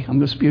body. I'm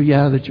going to spew you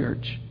out of the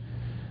church.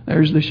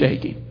 There's the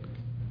shaking.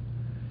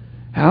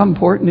 How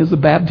important is the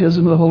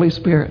baptism of the Holy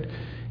Spirit?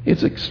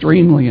 It's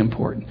extremely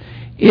important.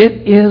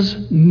 It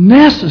is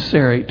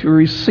necessary to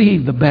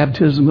receive the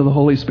baptism of the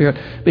Holy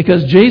Spirit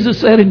because Jesus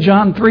said in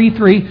John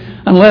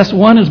 3:3, unless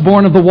one is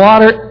born of the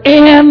water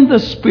and the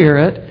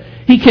Spirit,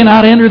 he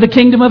cannot enter the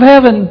kingdom of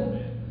heaven.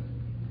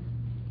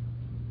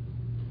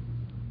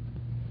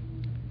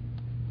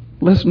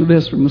 Listen to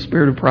this from the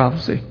Spirit of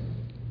Prophecy.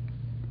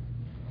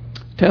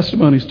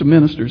 Testimonies to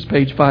Ministers,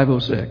 page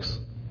 506.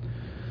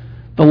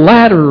 The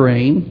latter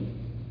rain,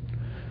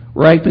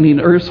 ripening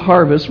earth's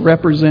harvest,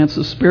 represents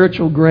the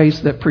spiritual grace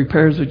that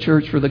prepares the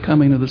church for the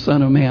coming of the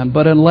Son of Man.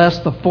 But unless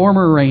the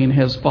former rain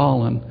has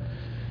fallen,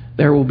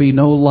 there will be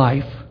no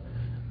life.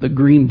 The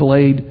green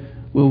blade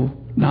will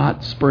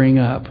not spring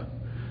up.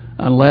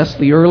 Unless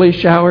the early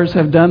showers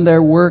have done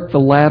their work, the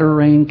latter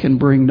rain can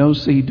bring no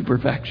seed to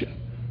perfection.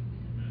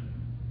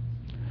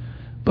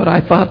 But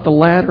I thought the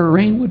latter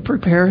rain would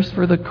prepare us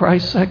for the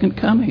Christ's second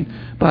coming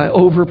by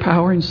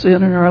overpowering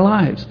sin in our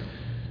lives.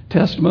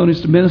 Testimonies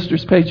to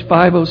Ministers, page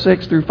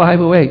 506 through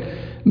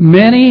 508.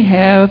 Many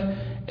have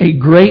a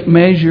great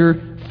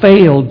measure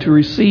failed to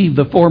receive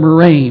the former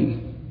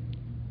rain.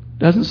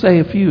 Doesn't say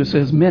a few, it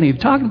says many.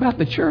 It's talking about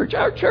the church,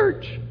 our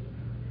church.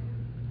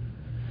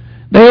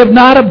 They have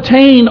not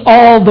obtained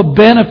all the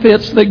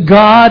benefits that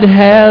God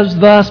has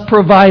thus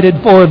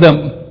provided for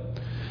them.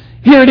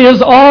 Here it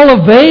is, all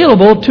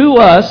available to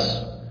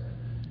us,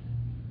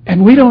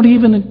 and we don't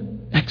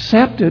even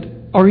accept it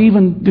or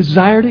even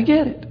desire to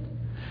get it.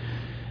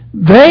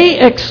 They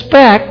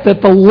expect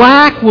that the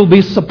lack will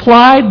be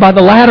supplied by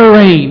the latter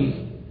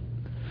rain,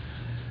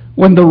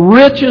 when the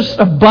richest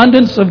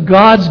abundance of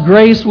God's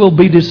grace will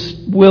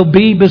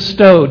be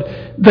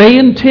bestowed. They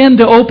intend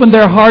to open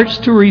their hearts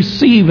to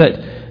receive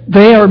it.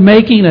 They are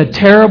making a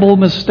terrible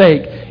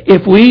mistake.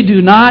 If we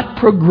do not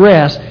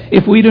progress,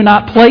 if we do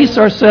not place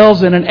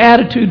ourselves in an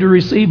attitude to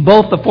receive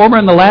both the former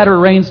and the latter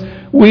rains,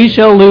 we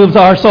shall lose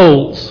our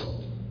souls.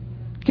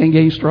 Can't get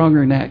any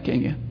stronger than that,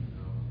 can you?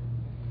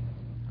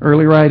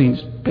 Early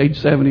Writings, page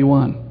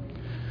 71.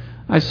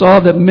 I saw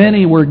that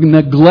many were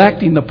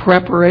neglecting the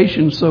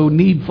preparation so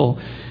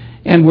needful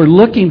and were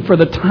looking for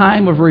the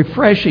time of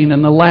refreshing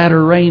and the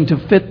latter rain to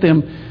fit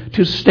them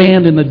to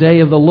stand in the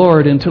day of the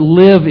Lord and to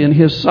live in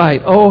His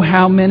sight. Oh,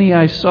 how many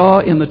I saw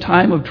in the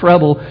time of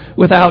trouble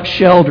without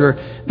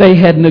shelter. They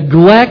had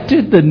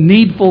neglected the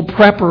needful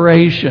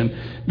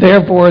preparation.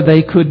 Therefore,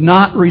 they could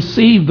not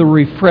receive the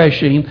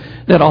refreshing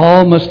that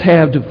all must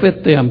have to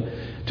fit them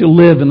to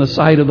live in the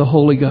sight of the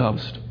Holy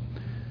Ghost.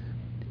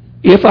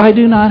 If I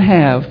do not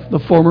have the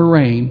former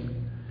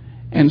rain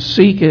and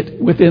seek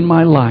it within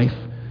my life,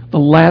 the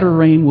latter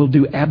rain will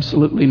do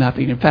absolutely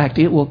nothing. In fact,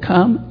 it will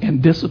come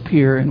and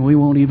disappear and we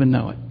won't even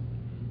know it.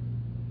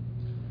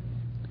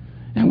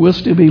 And we'll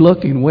still be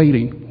looking,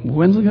 waiting.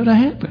 When's it going to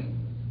happen?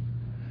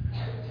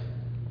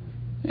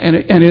 And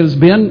it has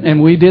been,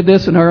 and we did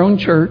this in our own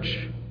church,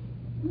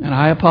 and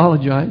I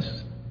apologize.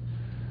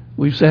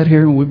 We've sat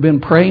here and we've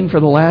been praying for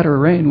the latter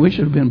rain. We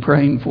should have been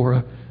praying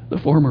for the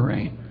former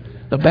rain,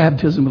 the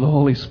baptism of the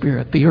Holy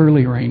Spirit, the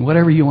early rain,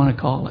 whatever you want to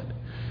call it.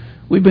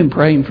 We've been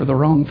praying for the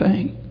wrong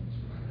thing.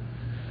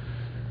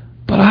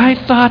 But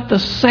I thought the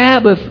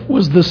Sabbath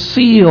was the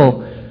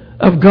seal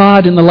of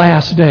God in the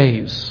last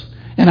days.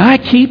 And I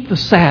keep the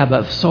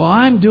Sabbath, so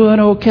I'm doing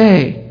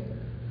okay.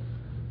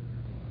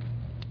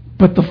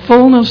 But the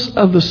fullness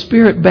of the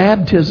Spirit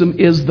baptism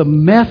is the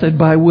method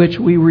by which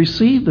we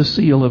receive the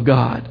seal of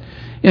God.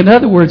 In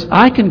other words,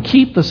 I can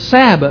keep the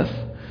Sabbath,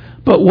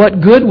 but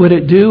what good would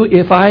it do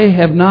if I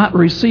have not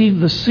received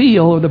the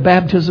seal or the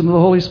baptism of the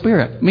Holy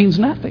Spirit? It means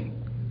nothing.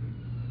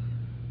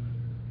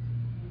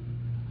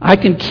 I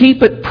can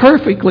keep it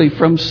perfectly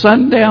from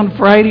sundown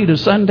Friday to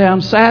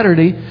sundown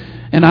Saturday,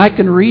 and I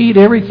can read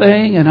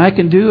everything, and I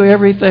can do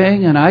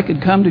everything, and I can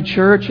come to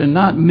church and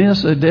not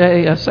miss a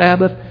day, a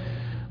Sabbath.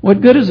 What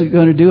good is it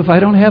going to do if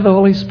I don't have the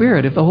Holy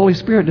Spirit? If the Holy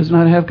Spirit does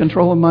not have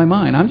control of my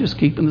mind, I'm just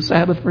keeping the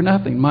Sabbath for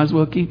nothing. Might as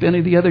well keep any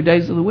of the other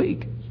days of the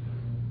week.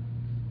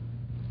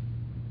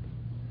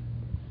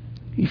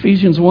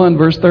 Ephesians 1,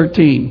 verse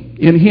 13.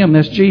 In Him,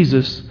 that's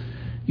Jesus,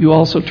 you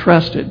also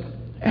trusted,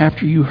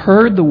 after you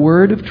heard the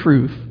word of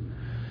truth,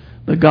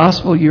 the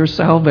gospel of your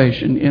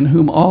salvation, in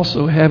whom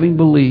also, having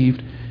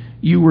believed,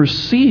 you were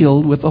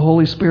sealed with the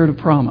Holy Spirit of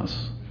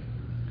promise.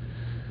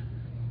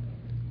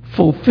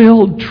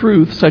 Fulfilled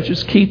truth, such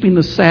as keeping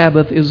the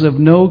Sabbath, is of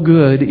no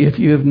good if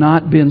you have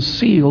not been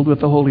sealed with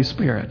the Holy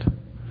Spirit.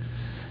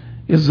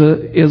 Is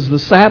the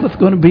Sabbath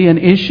going to be an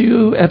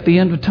issue at the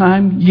end of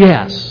time?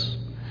 Yes.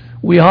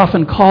 We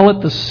often call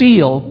it the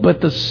seal,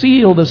 but the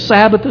seal, the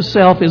Sabbath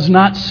itself, is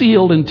not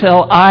sealed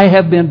until I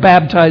have been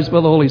baptized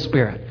by the Holy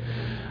Spirit.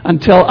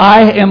 Until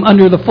I am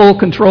under the full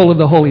control of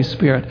the Holy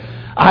Spirit.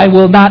 I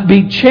will not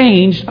be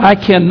changed. I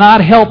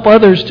cannot help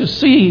others to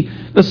see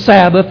the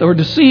Sabbath or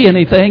to see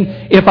anything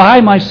if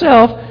I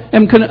myself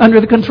am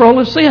under the control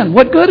of sin.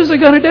 What good is it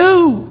going to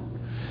do?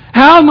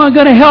 How am I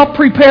going to help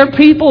prepare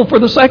people for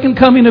the second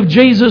coming of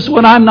Jesus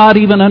when I'm not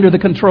even under the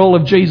control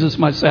of Jesus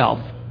myself?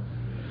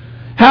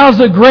 How's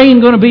the grain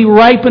going to be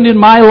ripened in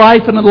my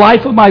life and the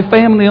life of my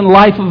family and the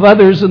life of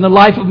others and the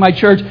life of my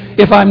church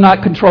if I'm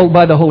not controlled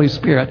by the Holy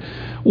Spirit?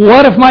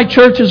 What if my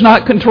church is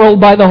not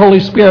controlled by the Holy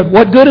Spirit?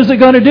 What good is it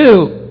going to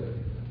do?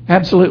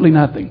 Absolutely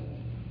nothing.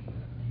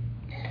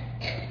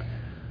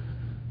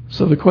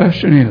 So the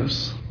question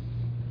is,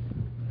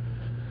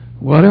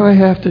 what do I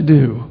have to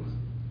do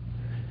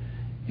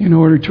in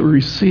order to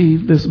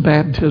receive this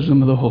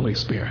baptism of the Holy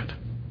Spirit?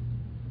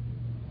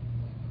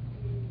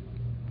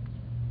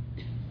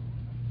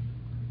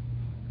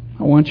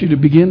 I want you to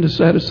begin to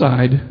set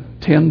aside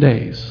 10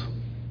 days.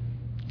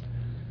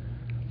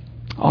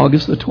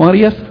 August the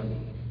 20th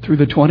through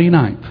the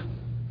 29th.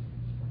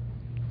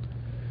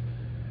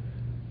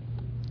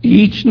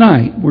 Each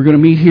night we're going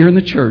to meet here in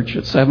the church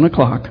at 7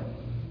 o'clock.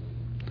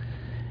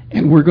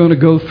 And we're going to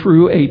go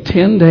through a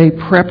 10-day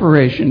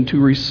preparation to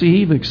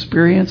receive,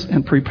 experience,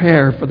 and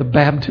prepare for the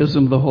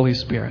baptism of the Holy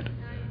Spirit.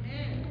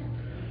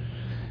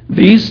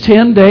 These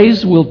 10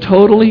 days will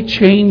totally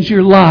change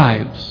your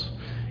lives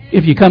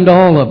if you come to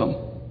all of them.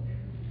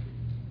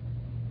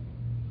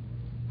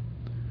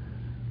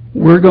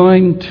 We're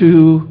going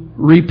to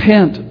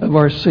repent of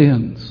our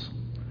sins.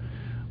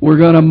 We're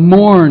going to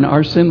mourn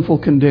our sinful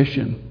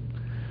condition.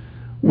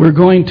 We're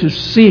going to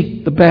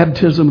seek the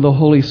baptism of the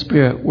Holy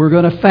Spirit. We're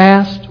going to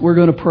fast. We're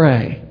going to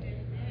pray.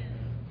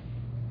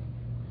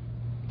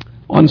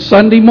 On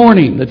Sunday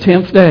morning, the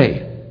 10th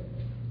day,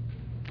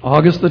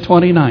 August the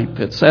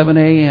 29th at 7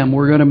 a.m.,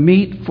 we're going to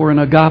meet for an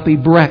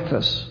agape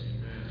breakfast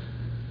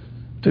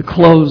to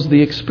close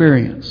the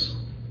experience.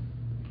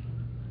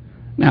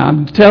 Now,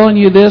 I'm telling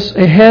you this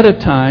ahead of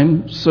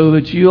time so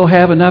that you'll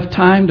have enough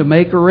time to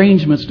make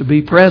arrangements to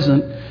be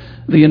present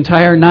the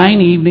entire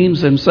 9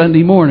 evenings and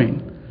Sunday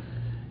morning.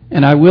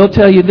 And I will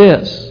tell you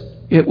this,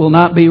 it will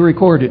not be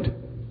recorded.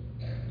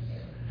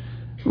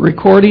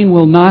 Recording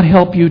will not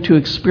help you to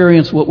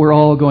experience what we're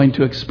all going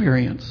to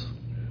experience.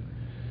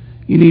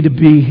 You need to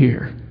be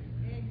here.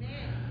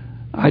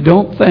 I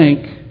don't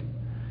think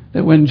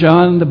that when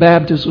John the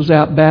Baptist was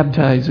out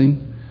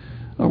baptizing,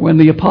 or when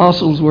the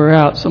apostles were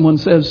out, someone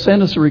says,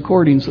 send us a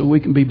recording so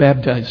we can be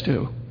baptized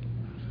too.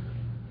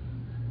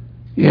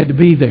 You had to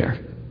be there.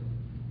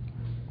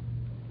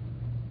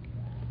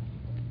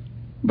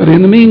 But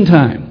in the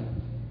meantime,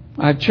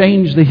 I've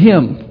changed the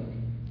hymn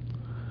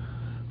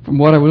from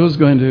what I was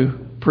going to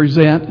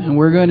present, and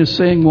we're going to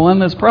sing one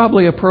that's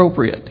probably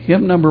appropriate,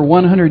 hymn number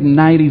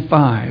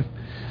 195,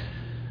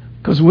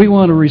 because we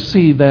want to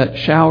receive that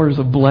showers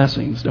of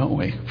blessings, don't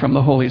we, from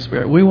the Holy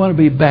Spirit. We want to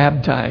be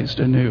baptized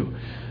anew.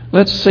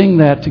 Let's sing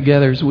that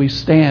together as we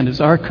stand, as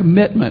our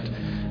commitment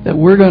that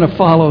we're going to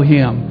follow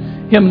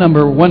Him. Hymn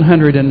number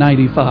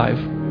 195.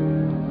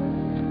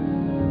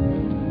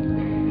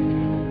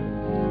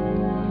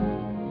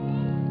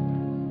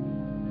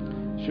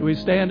 Should we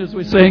stand as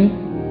we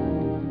sing?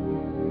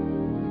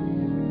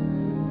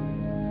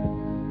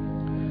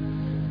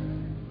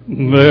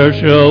 There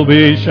shall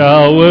be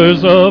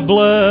showers of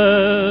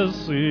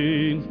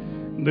blessings.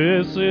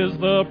 This is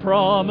the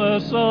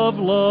promise of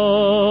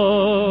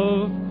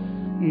love.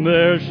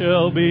 There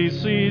shall be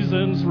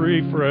seasons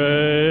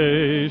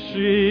refreshing,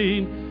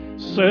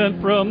 sent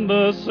from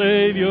the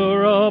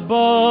Savior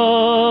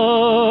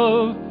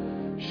above.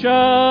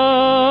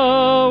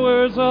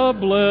 Showers of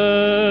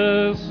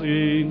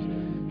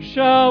blessings,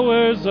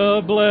 showers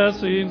of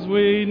blessings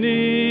we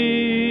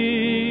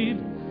need.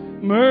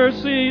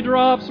 Mercy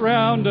drops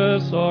round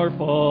us are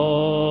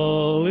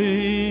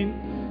falling,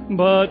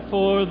 but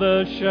for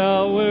the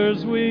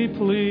showers we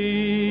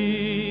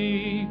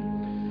plead.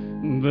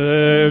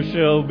 There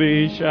shall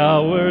be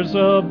showers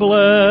of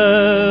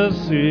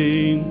blessing,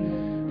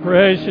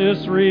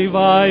 precious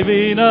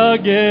reviving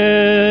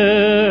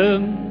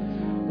again,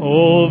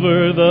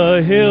 over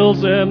the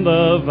hills and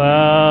the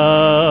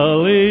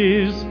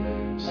valleys,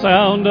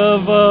 sound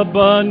of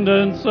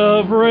abundance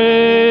of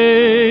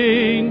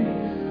rain.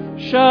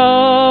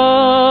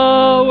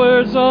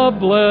 Showers of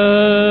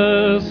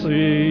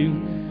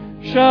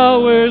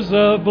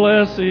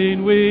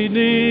blessing we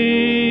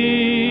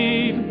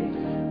need.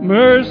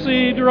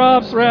 Mercy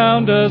drops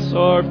round us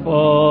are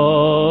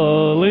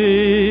falling,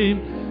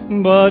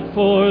 but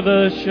for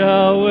the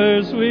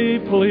showers we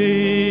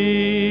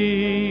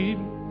plead.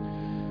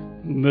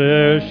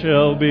 There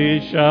shall be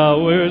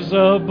showers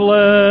of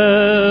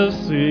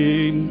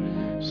blessing,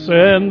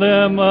 send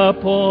them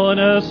upon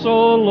us,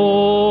 O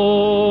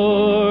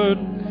Lord.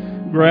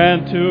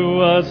 Grant to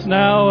us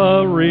now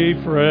a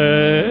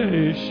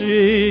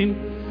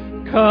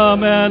refreshing.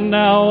 Come and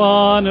now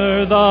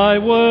honor thy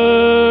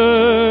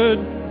word.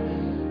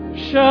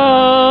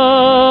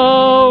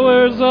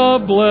 Showers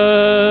of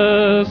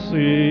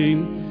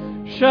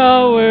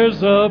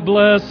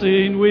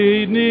blessing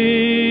we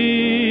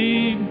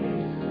need.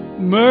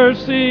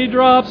 Mercy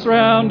drops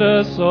round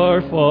us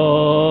are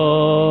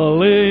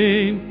falling,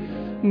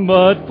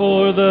 but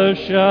for the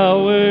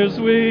showers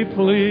we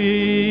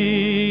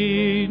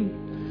plead.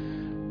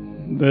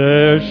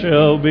 There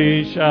shall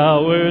be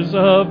showers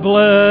of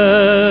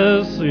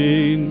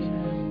blessings,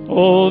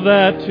 oh,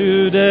 that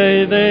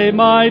today they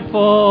might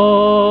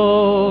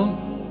fall.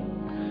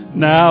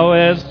 Now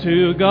as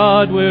to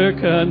God we're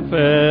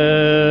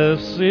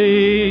confessing,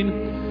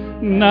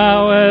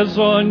 now as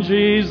on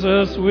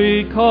Jesus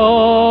we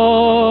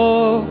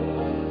call.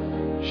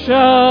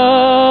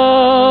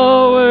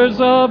 Showers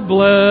of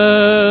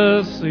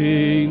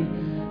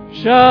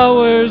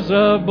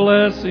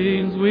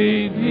blessings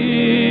we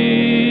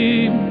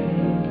need.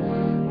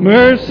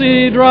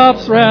 Mercy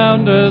drops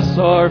round us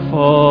are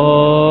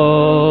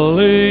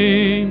falling,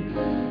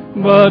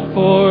 but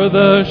for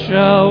the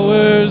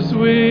showers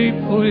we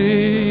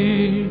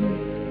plead.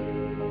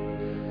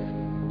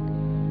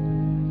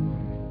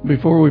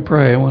 Before we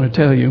pray, I want to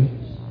tell you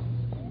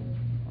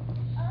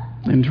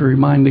and to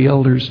remind the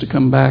elders to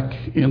come back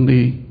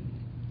in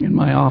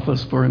my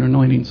office for an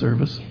anointing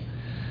service.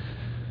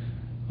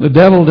 The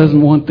devil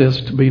doesn't want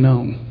this to be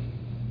known.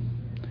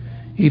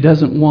 He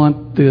doesn't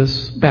want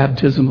this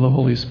baptism of the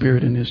Holy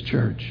Spirit in his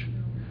church.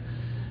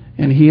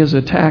 And he has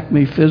attacked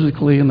me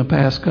physically in the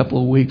past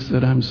couple of weeks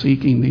that I'm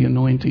seeking the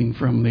anointing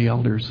from the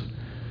elders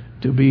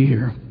to be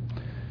here.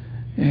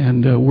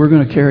 And we're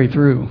going to carry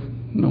through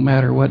no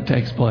matter what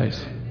takes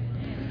place.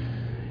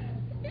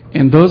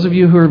 And those of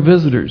you who are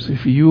visitors,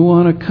 if you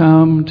want to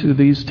come to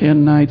these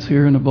 10 nights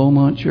here in the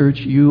Beaumont Church,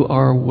 you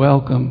are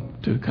welcome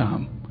to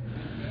come.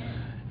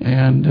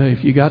 And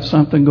if you got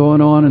something going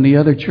on in the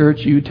other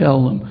church, you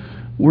tell them,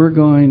 we're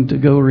going to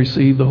go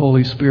receive the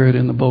Holy Spirit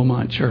in the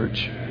Beaumont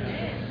Church.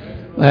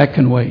 That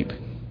can wait.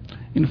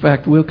 In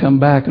fact, we'll come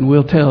back and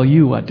we'll tell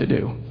you what to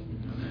do.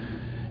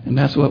 And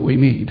that's what we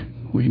need.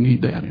 We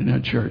need that in our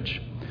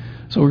church.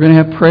 So we're going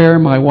to have prayer.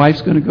 My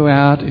wife's going to go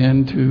out,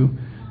 and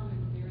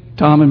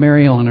Tom and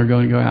Mary Ellen are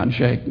going to go out and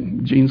shake.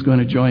 Jean's going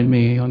to join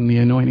me on the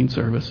anointing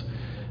service.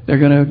 They're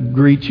going to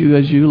greet you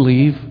as you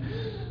leave.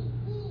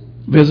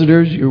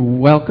 Visitors, you're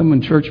welcome,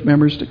 and church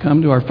members to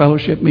come to our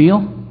fellowship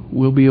meal.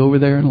 We'll be over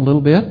there in a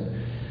little bit.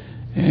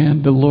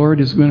 And the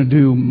Lord is going to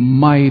do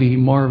mighty,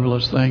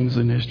 marvelous things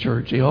in this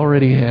church. He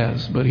already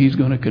has, but He's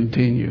going to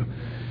continue.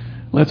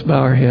 Let's bow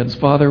our heads.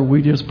 Father,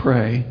 we just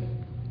pray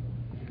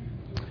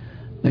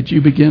that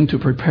you begin to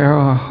prepare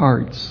our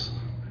hearts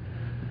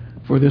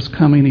for this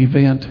coming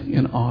event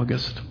in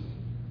August.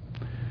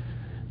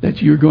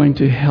 That you're going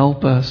to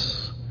help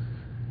us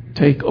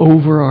take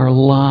over our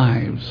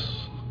lives,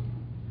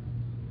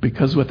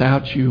 because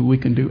without you, we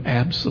can do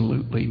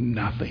absolutely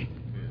nothing.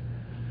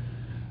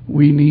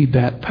 We need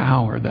that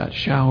power, that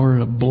shower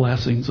of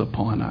blessings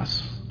upon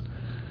us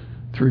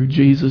through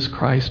Jesus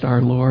Christ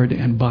our Lord,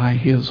 and by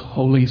His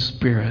Holy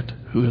Spirit,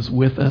 who is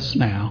with us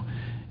now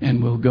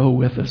and will go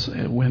with us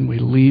when we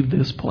leave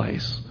this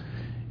place.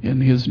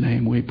 In His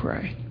name we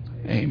pray.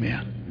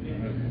 Amen.